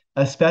 But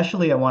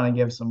especially, I want to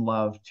give some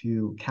love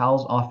to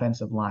Cal's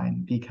offensive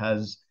line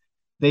because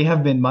they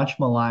have been much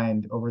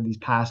maligned over these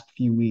past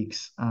few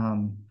weeks.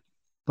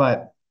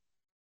 But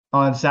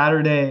on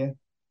Saturday,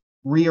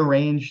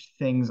 rearranged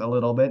things a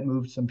little bit,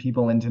 moved some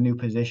people into new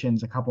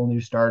positions, a couple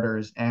new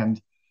starters, and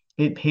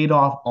it paid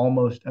off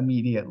almost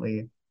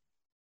immediately.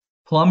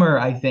 Plummer,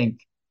 I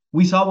think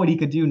we saw what he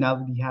could do now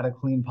that he had a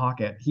clean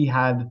pocket. He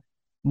had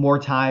more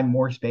time,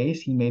 more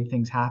space. He made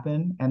things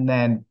happen. And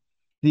then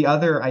the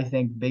other, I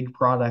think, big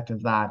product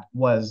of that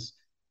was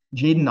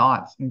Jadyn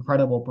Ott's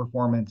incredible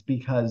performance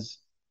because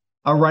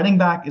a running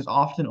back is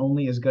often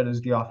only as good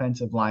as the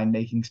offensive line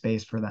making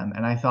space for them.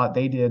 And I thought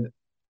they did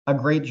a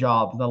great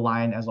job, the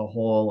line as a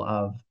whole,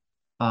 of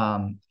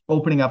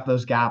opening up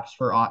those gaps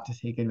for Ott to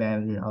take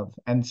advantage of.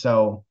 And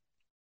so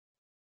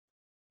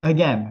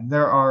again,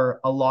 there are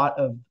a lot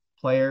of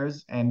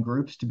players and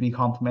groups to be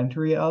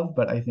complimentary of,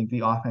 but I think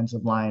the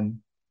offensive line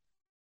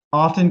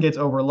often gets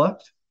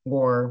overlooked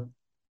or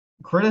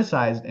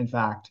criticized, in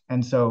fact.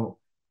 And so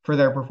for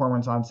their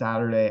performance on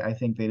Saturday, I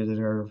think they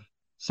deserve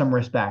some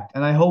respect.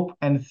 And I hope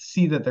and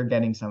see that they're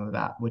getting some of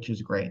that, which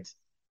is great.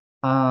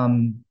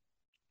 Um,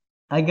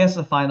 I guess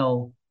a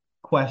final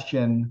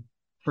question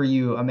for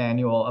you,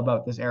 Emmanuel,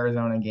 about this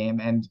Arizona game,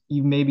 and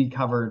you maybe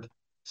covered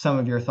some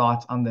of your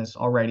thoughts on this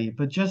already,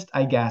 but just,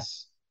 I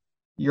guess,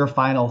 your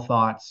final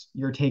thoughts,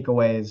 your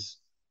takeaways,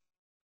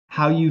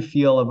 how you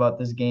feel about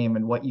this game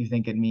and what you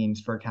think it means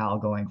for Cal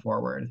going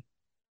forward.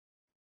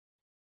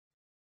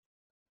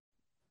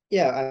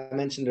 Yeah, I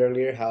mentioned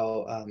earlier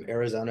how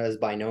Arizona is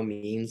by no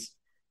means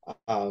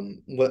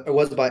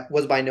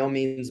was by no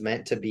means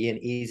meant to be an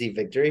easy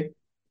victory.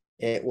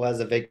 It was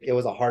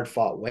a hard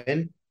fought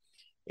win.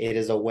 It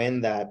is a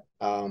win that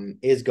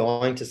is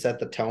going to set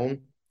the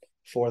tone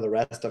for the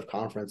rest of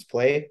conference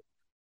play.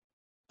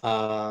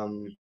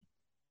 Um,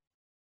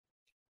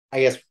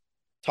 I guess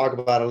talk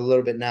about it a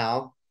little bit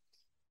now.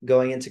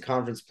 Going into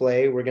conference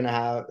play, we're gonna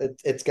have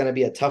it's gonna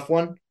be a tough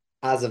one.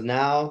 As of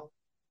now,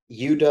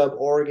 UW,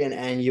 Oregon,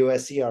 and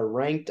USC are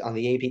ranked on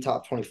the AP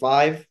Top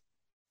 25.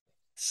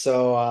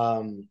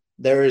 So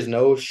there is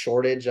no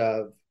shortage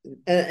of,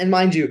 and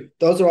mind you,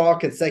 those are all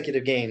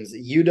consecutive games.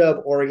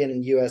 UW, Oregon,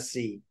 and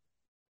USC.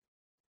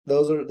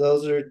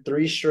 Those are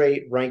three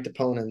straight ranked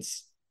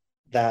opponents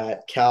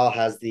that Cal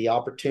has the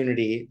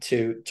opportunity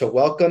to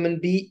welcome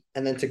and beat,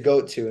 and then to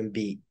go to and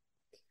beat.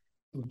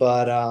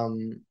 But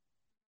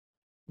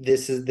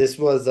this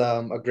was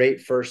a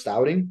great first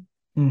outing.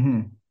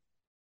 Mm-hmm.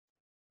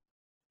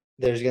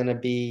 There's gonna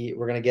be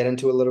we're gonna get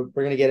into a little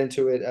we're gonna get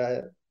into it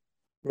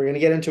we're gonna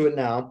get into it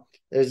now.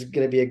 There's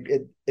gonna be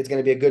it's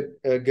gonna be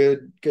a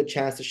good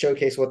chance to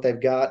showcase what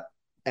they've got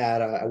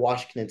at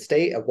Washington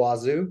State at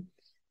Wazoo,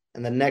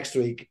 and then next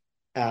week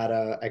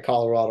at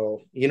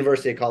Colorado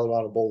University of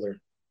Colorado Boulder.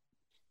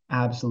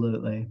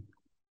 Absolutely.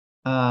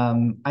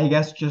 I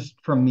guess just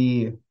from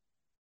me,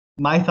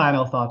 my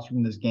final thoughts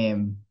from this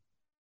game,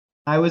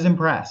 I was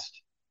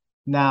impressed.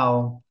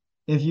 Now,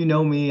 if you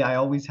know me, I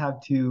always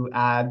have to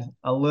add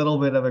a little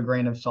bit of a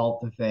grain of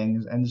salt to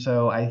things. And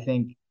so I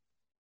think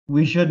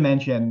we should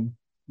mention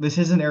this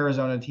is an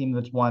Arizona team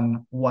that's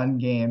won one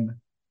game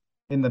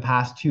in the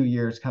past 2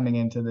 years coming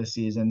into this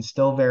season,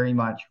 still very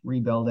much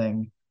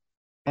rebuilding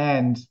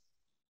and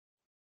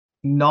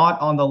not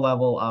on the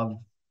level of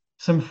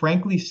some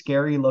frankly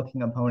scary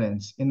looking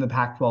opponents in the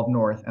Pac-12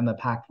 North and the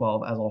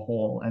Pac-12 as a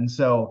whole. And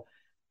so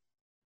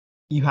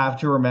you have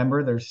to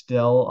remember there's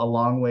still a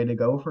long way to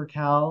go for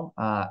Cal.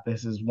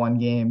 This is one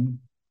game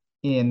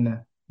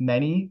in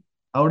many,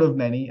 out of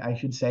many, I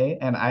should say.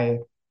 And I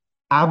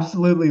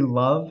absolutely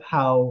love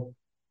how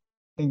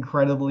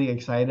incredibly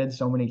excited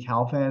so many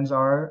Cal fans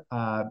are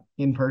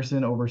in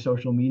person over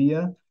social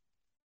media.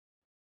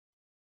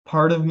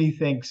 Part of me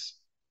thinks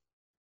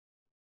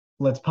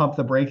let's pump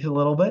the brakes a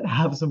little bit,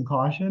 have some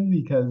caution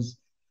because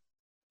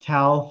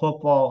Cal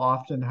football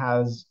often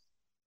has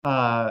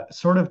a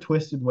sort of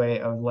twisted way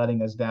of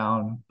letting us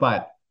down.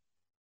 But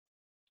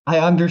I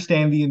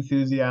understand the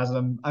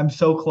enthusiasm. I'm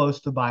so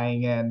close to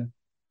buying in.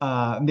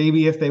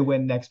 Maybe if they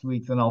win next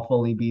week, then I'll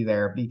fully be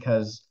there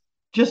because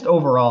just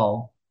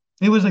overall,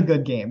 it was a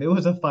good game. It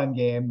was a fun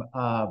game.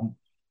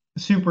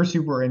 Super,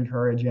 super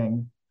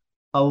encouraging.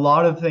 A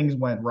lot of things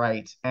went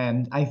right.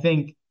 And I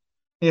think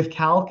if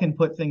Cal can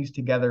put things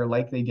together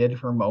like they did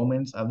for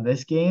moments of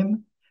this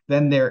game,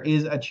 then there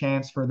is a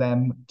chance for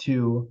them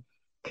to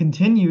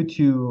continue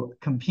to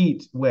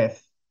compete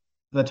with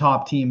the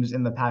top teams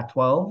in the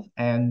Pac-12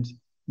 and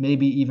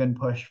maybe even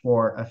push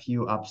for a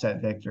few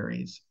upset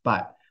victories.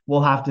 But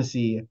we'll have to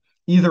see.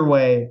 Either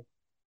way,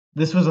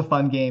 this was a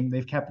fun game.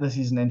 They've kept the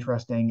season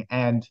interesting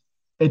and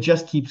it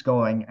just keeps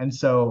going. And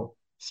so,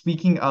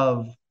 speaking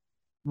of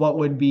what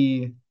would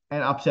be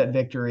an upset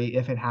victory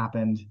if it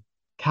happened,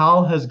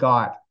 Cal has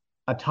got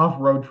a tough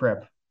road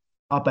trip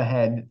up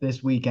ahead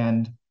this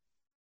weekend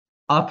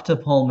up to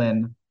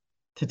Pullman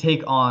to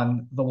take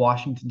on the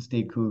Washington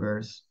State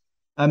Cougars.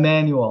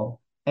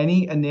 Emmanuel,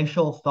 any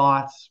initial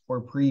thoughts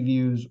or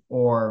previews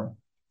or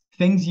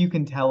things you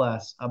can tell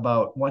us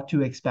about what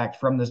to expect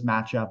from this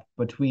matchup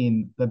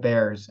between the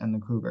Bears and the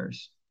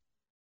Cougars?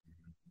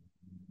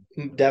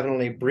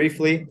 Definitely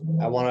briefly,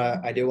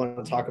 I do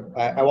want to talk.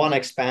 I want to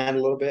expand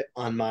a little bit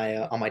on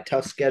my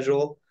tough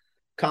schedule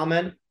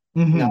comment.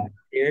 Now Mm-hmm.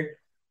 here,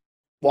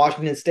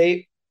 Washington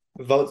State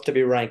votes to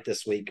be ranked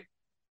this week.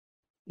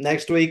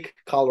 Next week,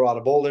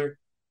 Colorado Boulder.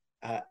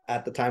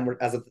 At the time,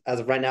 as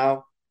of right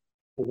now,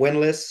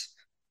 winless.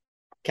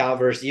 Cal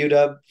versus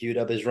UW.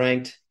 UW is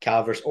ranked.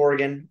 Cal versus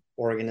Oregon.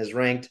 Oregon is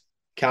ranked.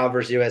 Cal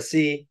versus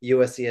USC.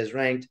 USC is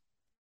ranked.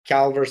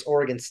 Cal versus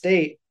Oregon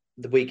State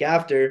the week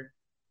after.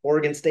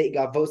 Oregon State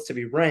got votes to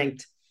be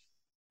ranked.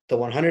 The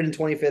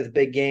 125th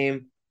big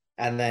game.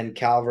 And then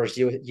Cal versus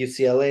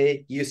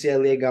UCLA.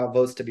 UCLA got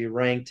votes to be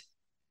ranked.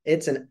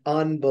 It's an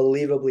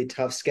unbelievably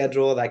tough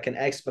schedule that can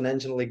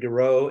exponentially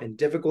grow in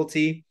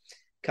difficulty.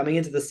 Coming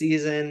into the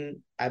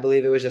season, I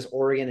believe it was just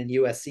Oregon and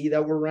USC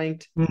that were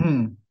ranked.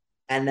 Mm-hmm.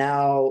 And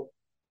now,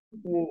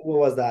 what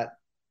was that?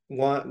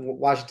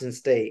 Washington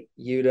State,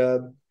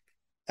 UW,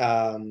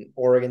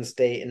 Oregon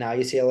State, and now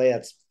UCLA.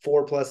 That's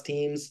 4+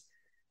 teams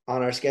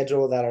on our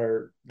schedule that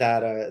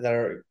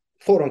are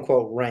quote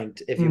unquote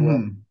ranked, if you will.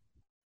 Hmm.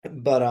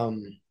 But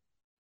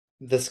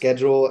the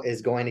schedule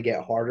is going to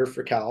get harder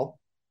for Cal.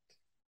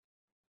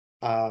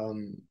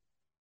 Um,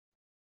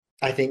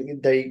 I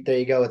think there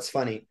you go. It's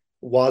funny.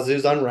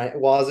 Wazoo's unranked.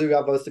 Wazoo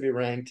got both to be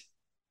ranked.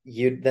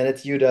 Then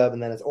it's UW,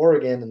 and then it's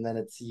Oregon, and then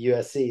it's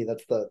USC.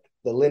 That's the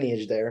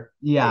lineage there.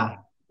 It, Yeah.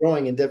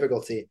 growing in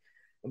difficulty.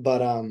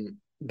 But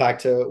back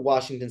to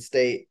Washington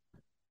State.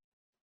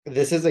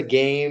 This is a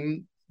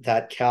game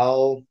that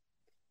Cal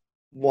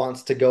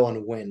wants to go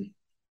and win.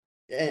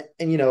 And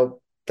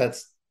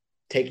that's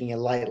taking it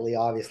lightly.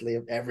 Obviously,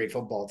 every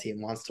football team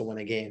wants to win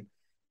a game,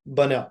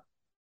 but no,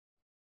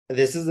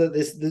 this is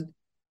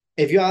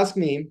if you ask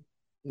me,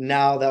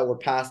 now that we're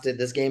past it,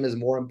 this game is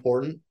more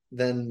important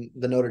than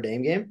the Notre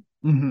Dame game,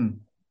 Hmm.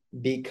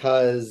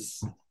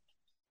 because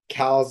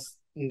Cal's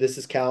this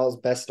is Cal's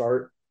best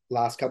start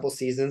last couple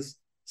seasons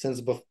since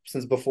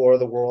before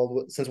the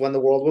world since when the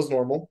world was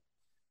normal.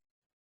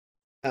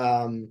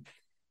 Um,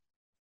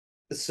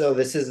 so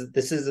this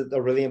is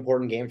a really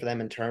important game for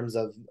them in terms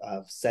of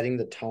setting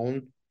the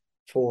tone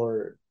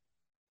for,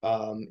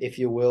 if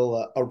you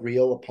will, a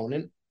real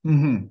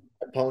Hmm.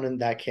 opponent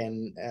that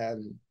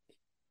can,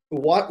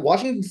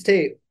 Washington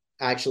State,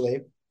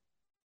 actually.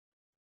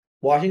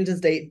 Washington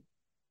State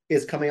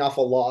is coming off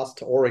a loss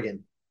to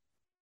Oregon,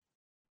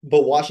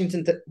 but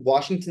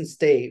Washington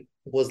State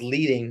was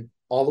leading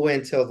all the way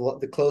until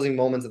the closing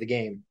moments of the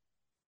game,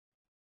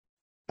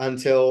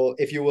 until,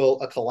 if you will,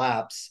 a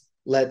collapse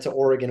led to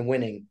Oregon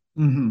winning,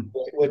 Hmm.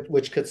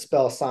 which could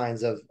spell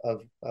signs of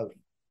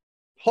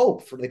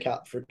hope for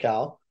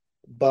Cal.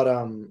 But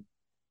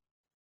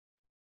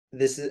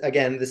this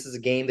is a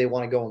game they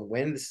want to go and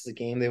win. This is a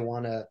game they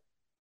want to,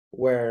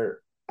 where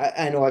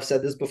I know I've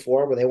said this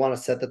before, where they want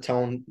to set the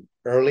tone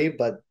early,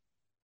 but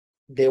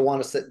they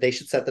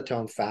should set the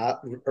tone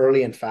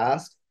early and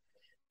fast,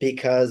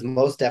 because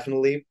most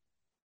definitely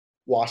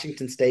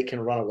Washington State can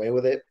run away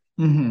with it.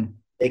 Hmm.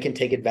 They can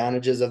take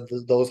advantages of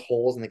those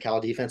holes in the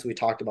Cal defense we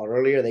talked about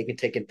earlier. They can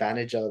take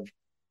advantage of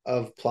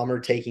Plummer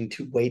taking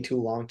way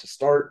too long to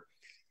start.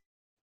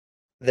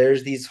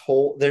 There's these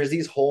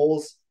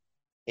holes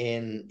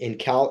in the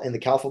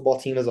Cal football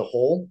team as a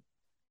whole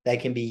that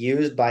can be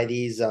used by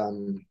these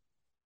higher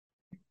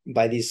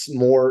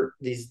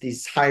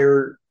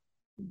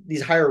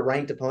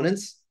ranked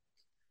opponents.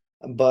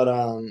 But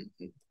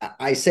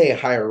I say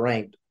higher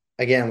ranked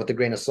again with a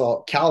grain of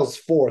salt. Cal's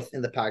fourth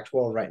in the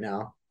Pac-12 right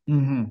now.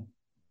 Hmm.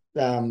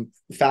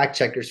 Fact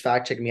checkers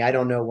fact check me. I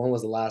don't know when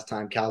was the last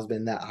time Cal's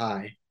been that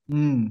high.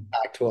 Mm.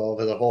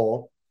 Pac-12 as a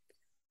whole.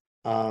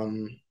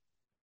 Um,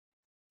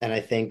 and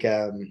I think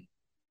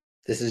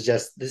this is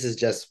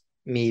just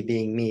me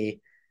being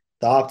me,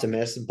 the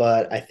optimist.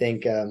 But I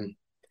think,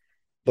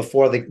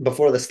 before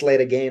the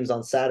slate of games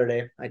on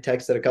Saturday, I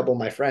texted a couple of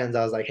my friends.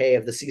 I was like, "Hey,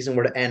 if the season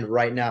were to end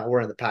right now, we're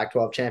in the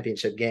Pac-12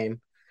 championship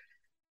game."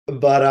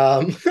 But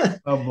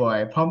Oh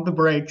boy, pump the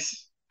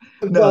brakes.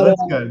 No, but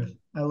that's good.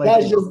 I like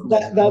that's the just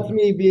that's optimism.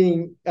 me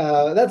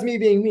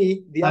being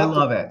me, the I optimist.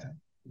 love it.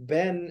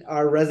 Ben,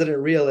 our resident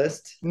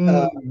realist,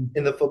 Mm.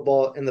 in the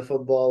football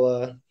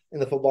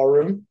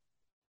room.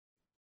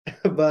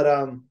 But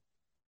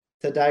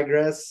to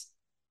digress,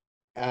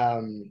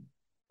 um,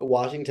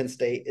 Washington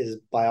State is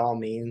by all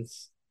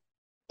means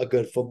a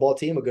good football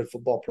team, a good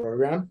football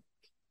program.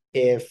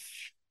 If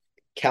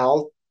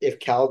if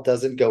Cal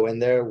doesn't go in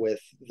there with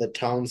the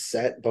tone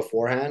set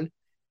beforehand,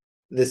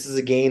 this is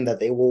a game that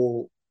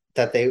will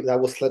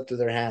slip through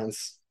their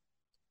hands,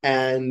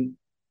 and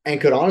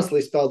could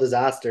honestly spell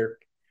disaster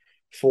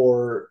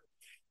for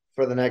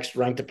the next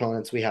ranked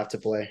opponents we have to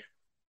play.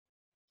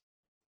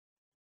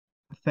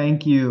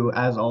 Thank you,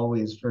 as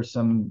always, for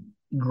some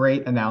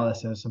great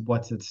analysis of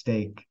what's at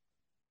stake.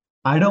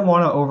 I don't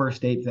want to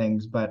overstate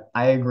things, but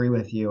I agree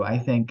with you. I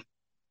think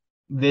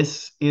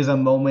this is a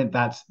moment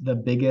that's the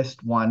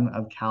biggest one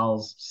of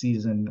Cal's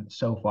season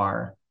so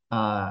far.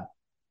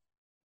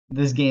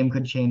 This game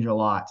could change a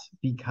lot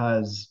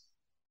because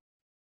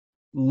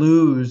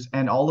lose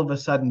and all of a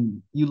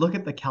sudden you look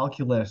at the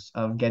calculus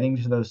of getting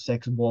to those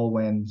six bowl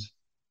wins.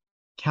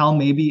 Cal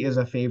maybe is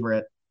a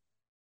favorite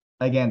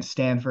against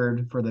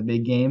Stanford for the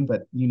big game,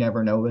 but you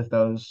never know with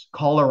those.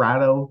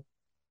 Colorado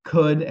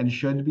could and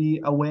should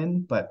be a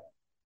win, but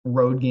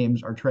road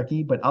games are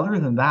tricky. But other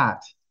than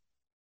that,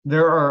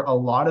 there are a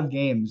lot of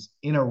games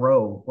in a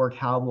row where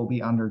Cal will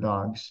be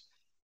underdogs.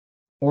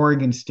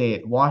 Oregon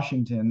State,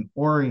 Washington,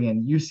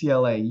 Oregon,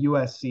 UCLA,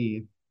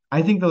 USC.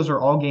 I think those are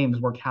all games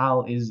where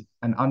Cal is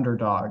an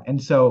underdog.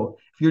 And so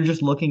if you're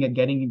just looking at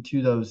getting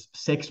into those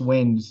six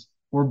wins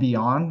or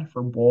beyond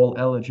for bowl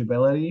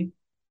eligibility,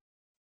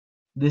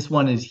 this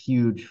one is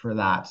huge for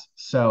that.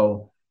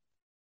 So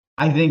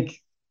I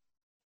think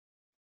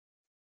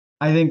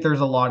I think there's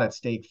a lot at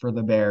stake for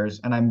the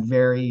Bears, and I'm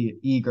very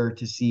eager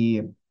to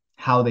see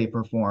how they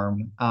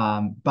perform.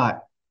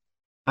 But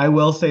I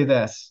will say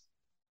this: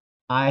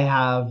 I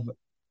have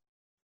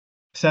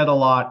said a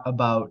lot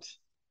about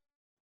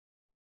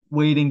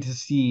waiting to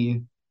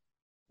see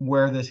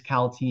where this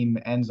Cal team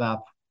ends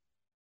up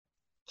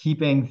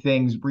keeping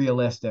things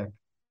realistic.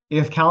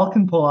 If Cal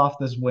can pull off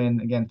this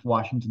win against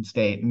Washington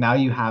State, now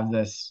you have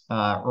this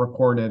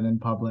recorded and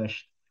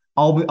published.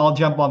 I'll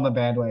jump on the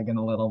bandwagon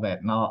a little bit,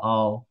 and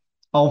I'll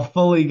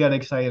fully get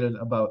excited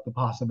about the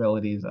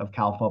possibilities of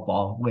Cal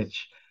football,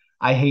 which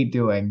I hate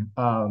doing.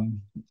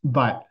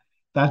 But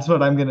that's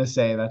what I'm gonna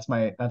say. That's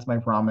my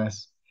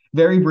promise.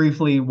 Very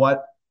briefly,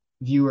 what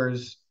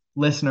viewers,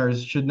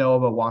 listeners should know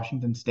about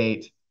Washington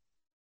State.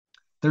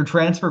 Their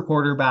transfer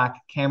quarterback,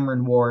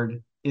 Cameron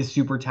Ward, is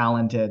super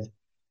talented.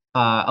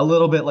 A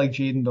little bit like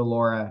Jadyn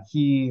Ott.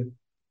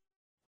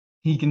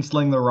 He can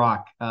sling the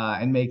rock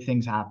and make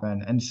things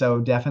happen. And so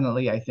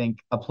definitely I think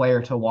a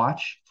player to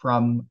watch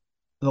from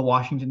the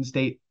Washington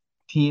State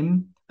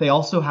team. They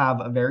also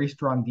have a very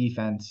strong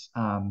defense,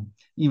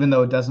 even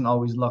though it doesn't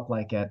always look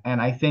like it.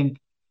 And I think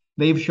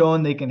they've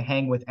shown they can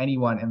hang with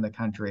anyone in the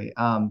country.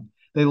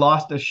 They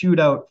lost a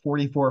shootout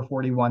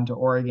 44-41 to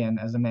Oregon,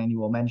 as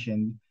Emmanuel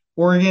mentioned.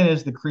 Oregon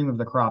is the cream of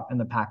the crop in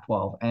the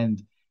Pac-12,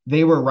 and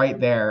they were right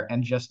there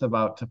and just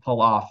about to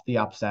pull off the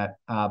upset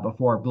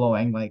before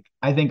blowing, like,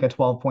 I think a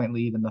 12-point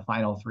lead in the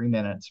final 3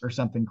 minutes or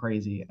something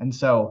crazy. And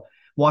so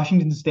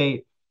Washington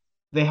State,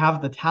 they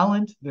have the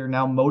talent. They're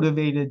now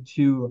motivated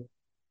to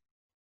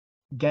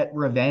get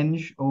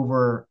revenge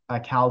over a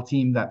Cal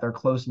team that they're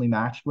closely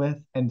matched with.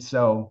 And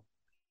so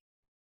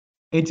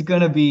it's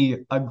going to be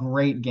a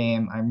great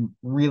game. I'm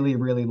really,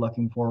 really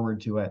looking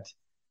forward to it.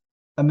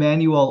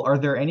 Emmanuel, are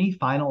there any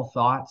final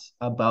thoughts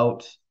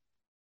about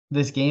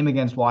this game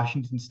against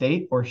Washington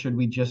State, or should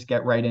we just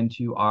get right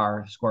into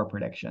our score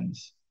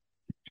predictions?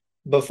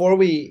 Before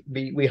we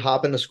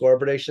hop into score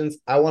predictions,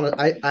 I want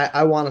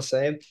to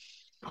say,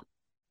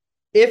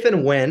 if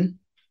and when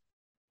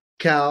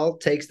Cal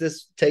takes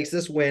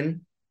this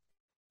win,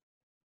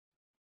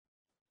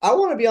 I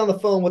want to be on the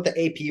phone with the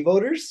AP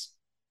voters.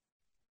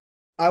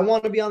 I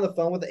want to be on the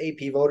phone with the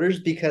AP voters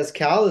because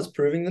Cal is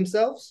proving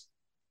themselves.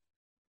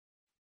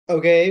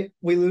 Okay,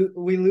 we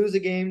lose a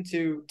game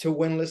to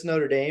winless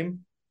Notre Dame,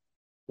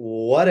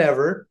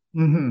 whatever.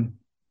 Mm-hmm.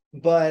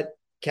 But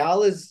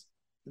Cal is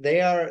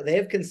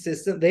they've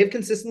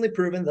consistently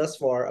proven thus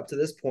far up to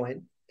this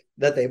point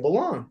that they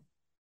belong.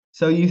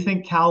 So you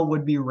think Cal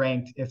would be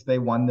ranked if they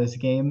won this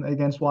game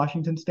against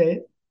Washington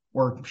State,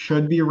 or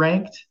should be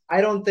ranked? I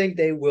don't think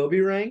they will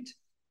be ranked.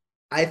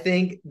 I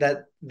think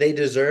that they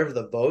deserve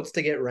the votes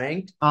to get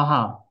ranked.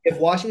 Uh-huh. If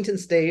Washington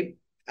State,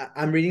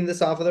 I'm reading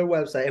this off of their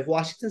website, if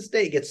Washington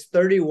State gets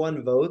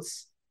 31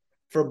 votes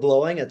for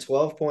blowing a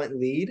 12-point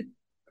lead,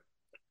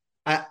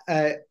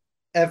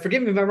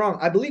 forgive me if I'm wrong,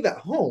 I believe at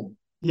home.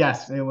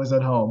 Yes, it was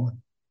at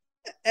home.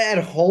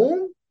 At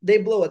home, they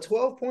blow a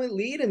 12-point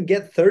lead and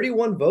get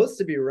 31 votes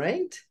to be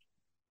ranked?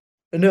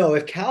 No,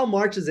 if Cal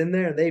marches in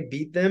there and they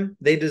beat them,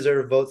 they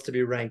deserve votes to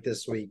be ranked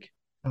this week.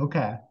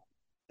 Okay.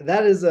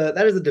 That is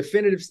a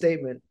definitive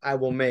statement I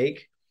will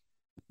make.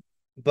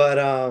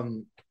 But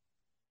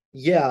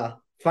yeah,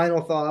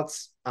 final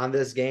thoughts on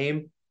this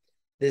game.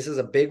 This is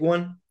a big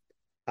one.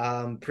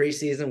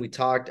 Preseason, we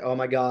talked, oh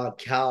my God,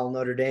 Cal,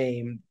 Notre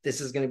Dame.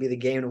 This is going to be the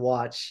game to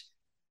watch.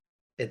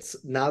 It's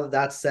now that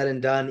that's said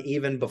and done,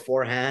 even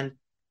beforehand,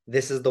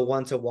 this is the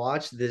one to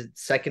watch. The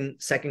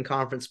second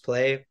conference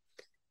play.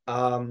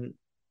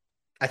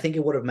 I think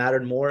it would have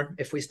mattered more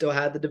if we still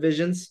had the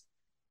divisions,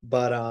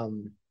 but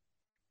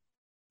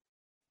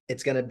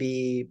it's going to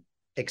be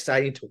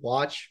exciting to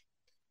watch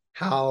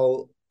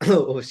how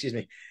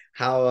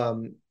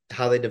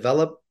how they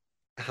develop,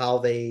 how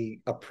they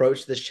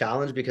approach this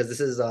challenge, because this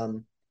is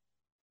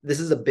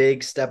a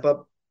big step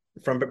up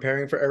from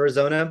preparing for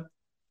Arizona.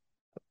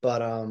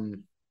 But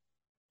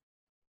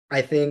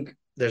I think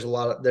there's a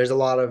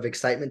lot of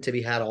excitement to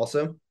be had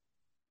also.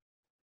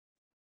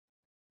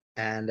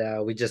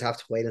 And we just have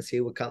to wait and see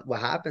what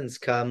happens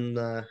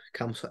come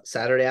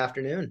Saturday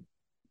afternoon.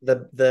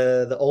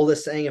 The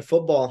oldest saying in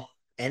football,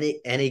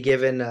 any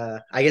given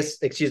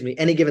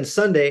any given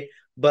Sunday,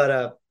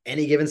 but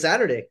any given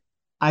Saturday.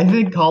 I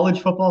think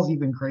college football is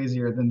even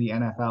crazier than the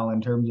NFL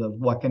in terms of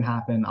what can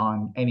happen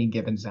on any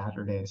given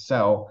Saturday.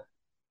 So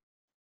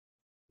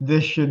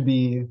this should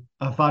be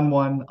a fun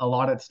one, a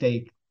lot at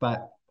stake.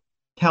 But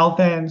Cal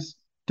fans,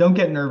 don't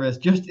get nervous.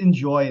 Just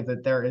enjoy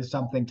that there is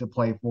something to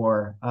play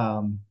for.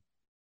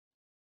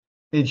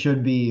 It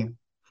should be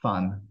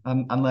fun,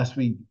 unless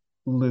we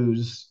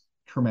lose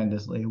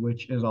tremendously,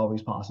 which is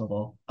always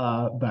possible.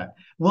 But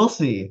we'll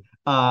see.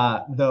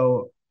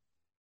 Though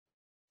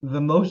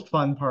the most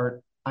fun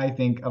part, I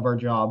think, of our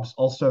jobs,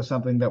 also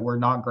something that we're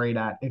not great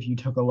at if you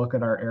took a look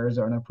at our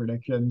Arizona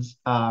predictions.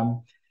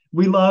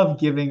 We love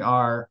giving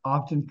our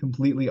often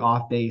completely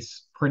off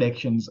base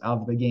predictions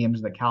of the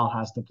games that Cal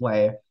has to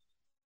play.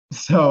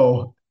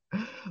 So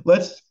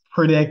let's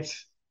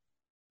predict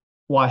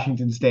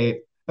Washington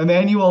State.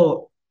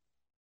 Emmanuel,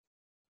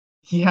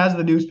 he has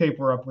the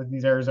newspaper up with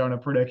these Arizona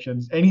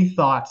predictions. Any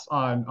thoughts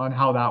on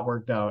how that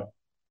worked out?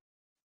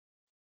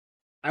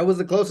 I was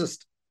the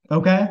closest.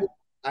 Okay.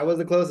 I was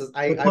the closest.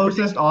 The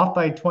closest off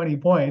by 20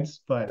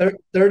 points, but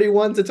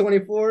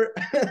 31-24.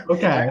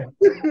 Okay.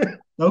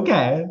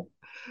 Okay.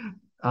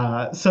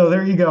 So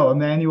there you go,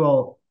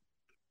 Emmanuel,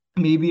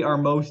 maybe our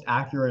most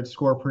accurate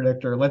score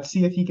predictor. Let's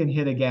see if he can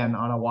hit again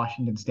on a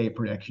Washington State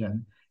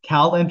prediction.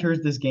 Cal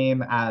enters this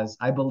game as,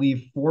 I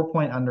believe,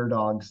 4-point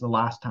underdogs the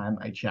last time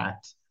I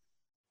checked.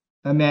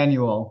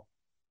 Emmanuel,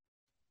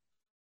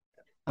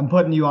 I'm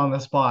putting you on the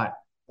spot.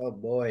 Oh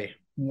boy.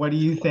 What do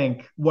you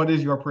think? What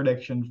is your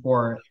prediction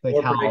for the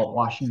Score Cal prediction.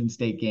 Washington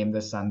State game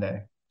this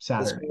Sunday, The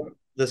Saturday? score,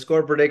 the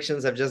score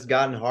predictions have just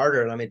gotten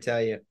harder, let me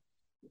tell you.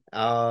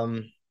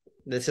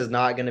 This is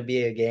not going to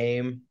be a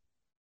game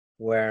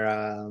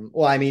where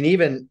well, I mean,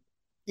 even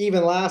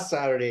last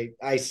Saturday,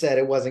 I said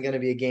it wasn't going to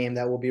be a game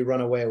that will be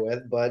run away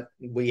with, but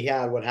we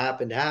had what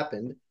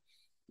happened.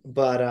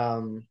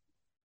 But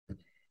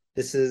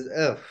this is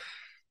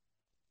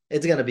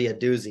it's going to be a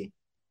doozy.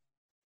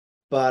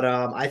 But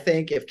I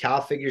think if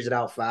Cal figures it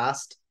out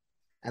fast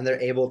and they're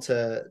able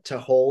to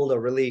hold a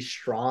really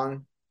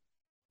strong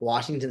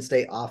Washington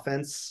State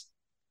offense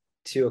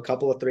to a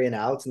couple of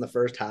 3-and-outs in the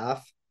first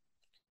half,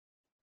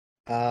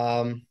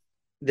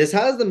 this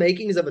has the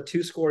makings of a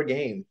 2-score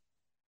game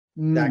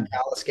that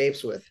Cal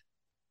escapes with.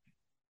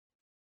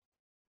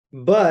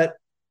 But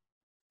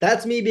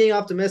that's me being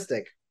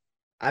optimistic.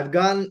 I've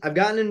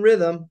gotten in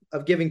rhythm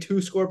of giving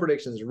 2-score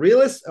predictions, a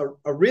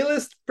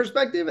realist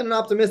perspective and an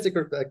optimistic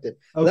perspective.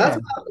 So Okay.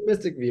 that's my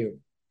optimistic view.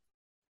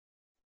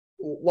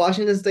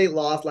 Washington State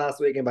lost last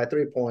weekend by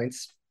 3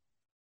 points.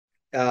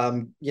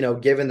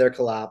 Given their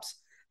collapse,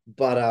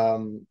 but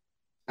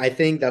I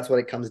think that's what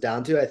it comes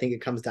down to. I think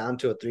it comes down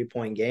to a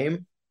 3-point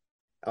game,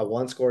 a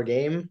 1-score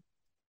game.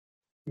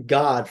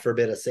 God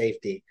forbid a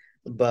safety,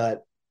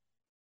 but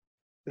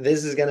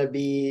this is going to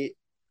be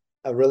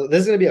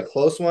a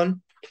close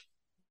one.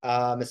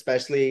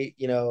 Especially,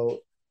 I'm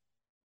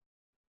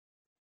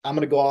going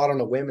to go out on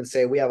a whim and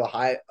say we have a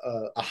high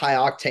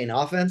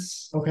octane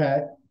offense.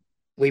 Okay.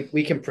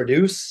 We can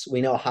produce. We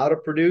know how to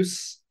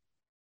produce.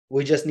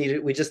 We just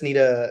need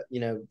to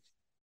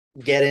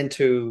get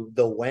into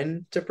the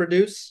when to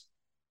produce.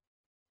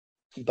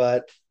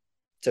 But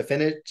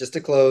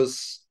to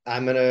close,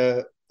 I'm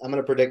gonna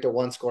predict a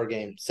 1-score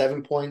game,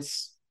 7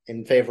 points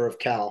in favor of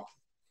Cal.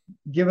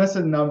 Give us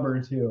a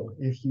number too,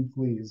 if you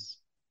please.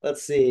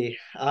 Let's see.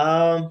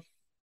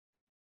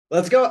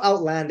 Let's go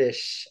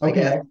outlandish. I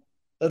guess. Okay.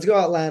 Let's go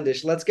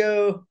outlandish. Let's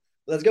go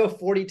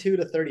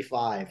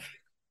 42-35.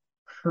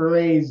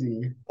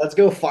 Crazy. Let's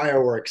go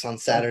fireworks on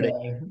Saturday.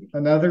 Okay.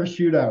 Another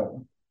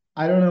shootout.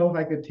 I don't know if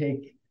I could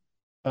take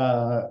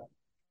uh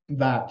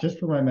that just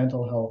for my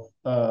mental health,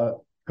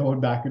 going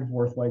back and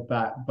forth like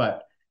that,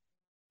 but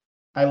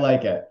I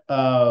like it.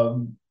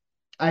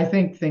 I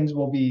think things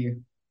will be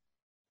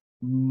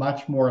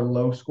much more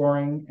low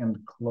scoring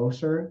and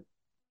closer.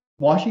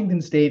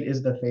 Washington State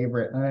is the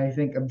favorite, and I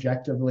think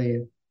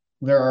objectively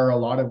there are a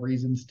lot of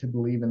reasons to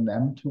believe in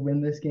them to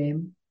win this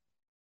game.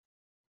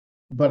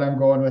 But I'm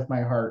going with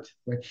my heart,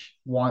 which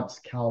wants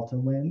Cal to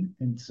win.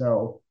 And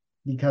so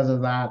because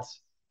of that,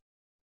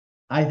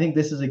 I think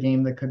this is a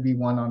game that could be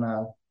won on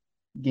a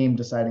game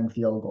deciding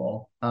field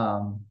goal.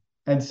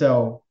 And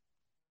so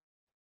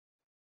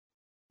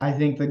I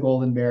think the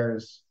Golden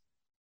Bears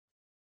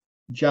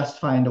just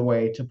find a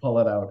way to pull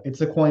it out. It's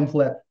a coin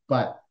flip,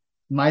 but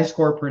my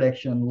score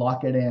prediction,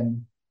 lock it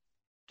in,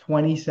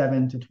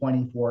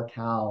 27-24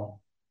 Cal,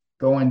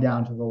 going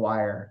down to the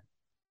wire.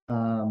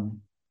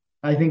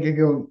 I think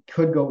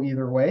could go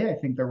either way. I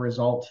think the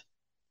result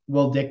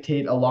will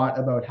dictate a lot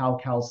about how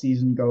Cal's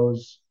season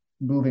goes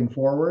moving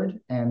forward.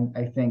 And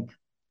I think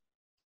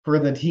for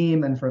the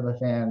team and for the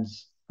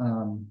fans,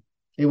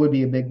 it would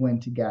be a big win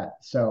to get.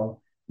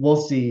 So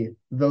we'll see.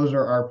 Those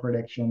are our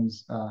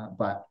predictions,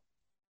 but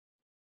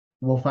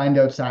we'll find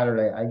out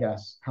Saturday, I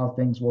guess, how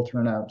things will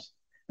turn out.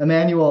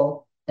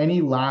 Emmanuel,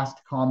 any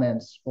last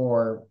comments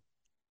or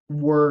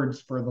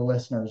words for the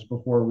listeners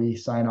before we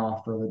sign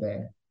off for the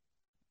day?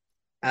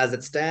 As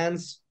it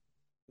stands,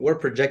 we're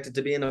projected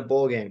to be in a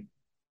bowl game.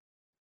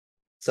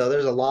 So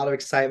there's a lot of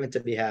excitement to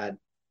be had.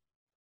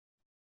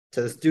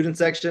 To the student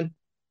section,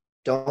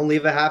 don't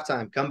leave at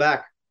halftime. Come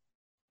back.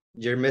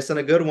 You're missing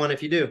a good one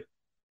if you do.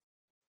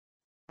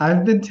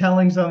 I've been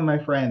telling some of my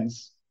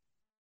friends,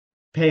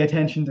 pay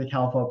attention to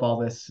Cal football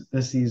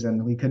this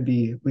season. We could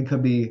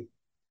be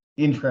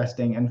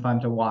interesting and fun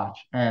to watch.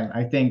 And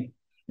I think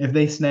if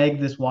they snag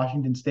this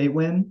Washington State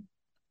win,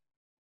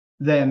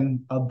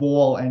 then a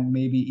bowl and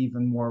maybe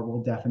even more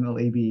will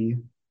definitely be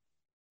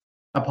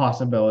a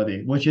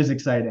possibility, which is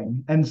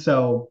exciting. And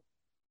so,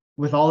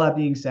 with all that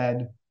being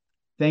said,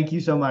 thank you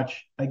so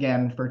much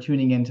again for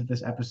tuning into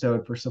this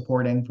episode, for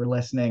supporting, for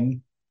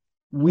listening.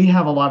 We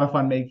have a lot of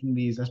fun making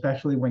these,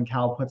 especially when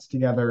Cal puts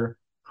together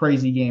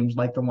crazy games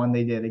like the one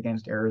they did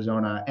against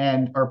Arizona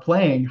and are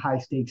playing high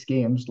stakes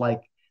games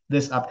like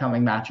this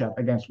upcoming matchup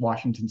against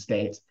Washington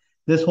State.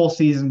 This whole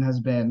season has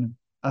been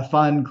a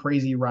fun,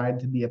 crazy ride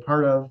to be a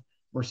part of.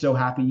 We're so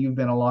happy you've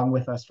been along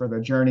with us for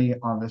the journey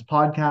on this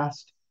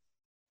podcast.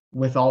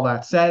 With all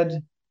that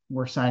said,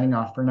 we're signing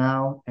off for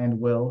now, and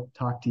we'll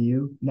talk to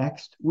you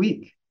next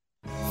week.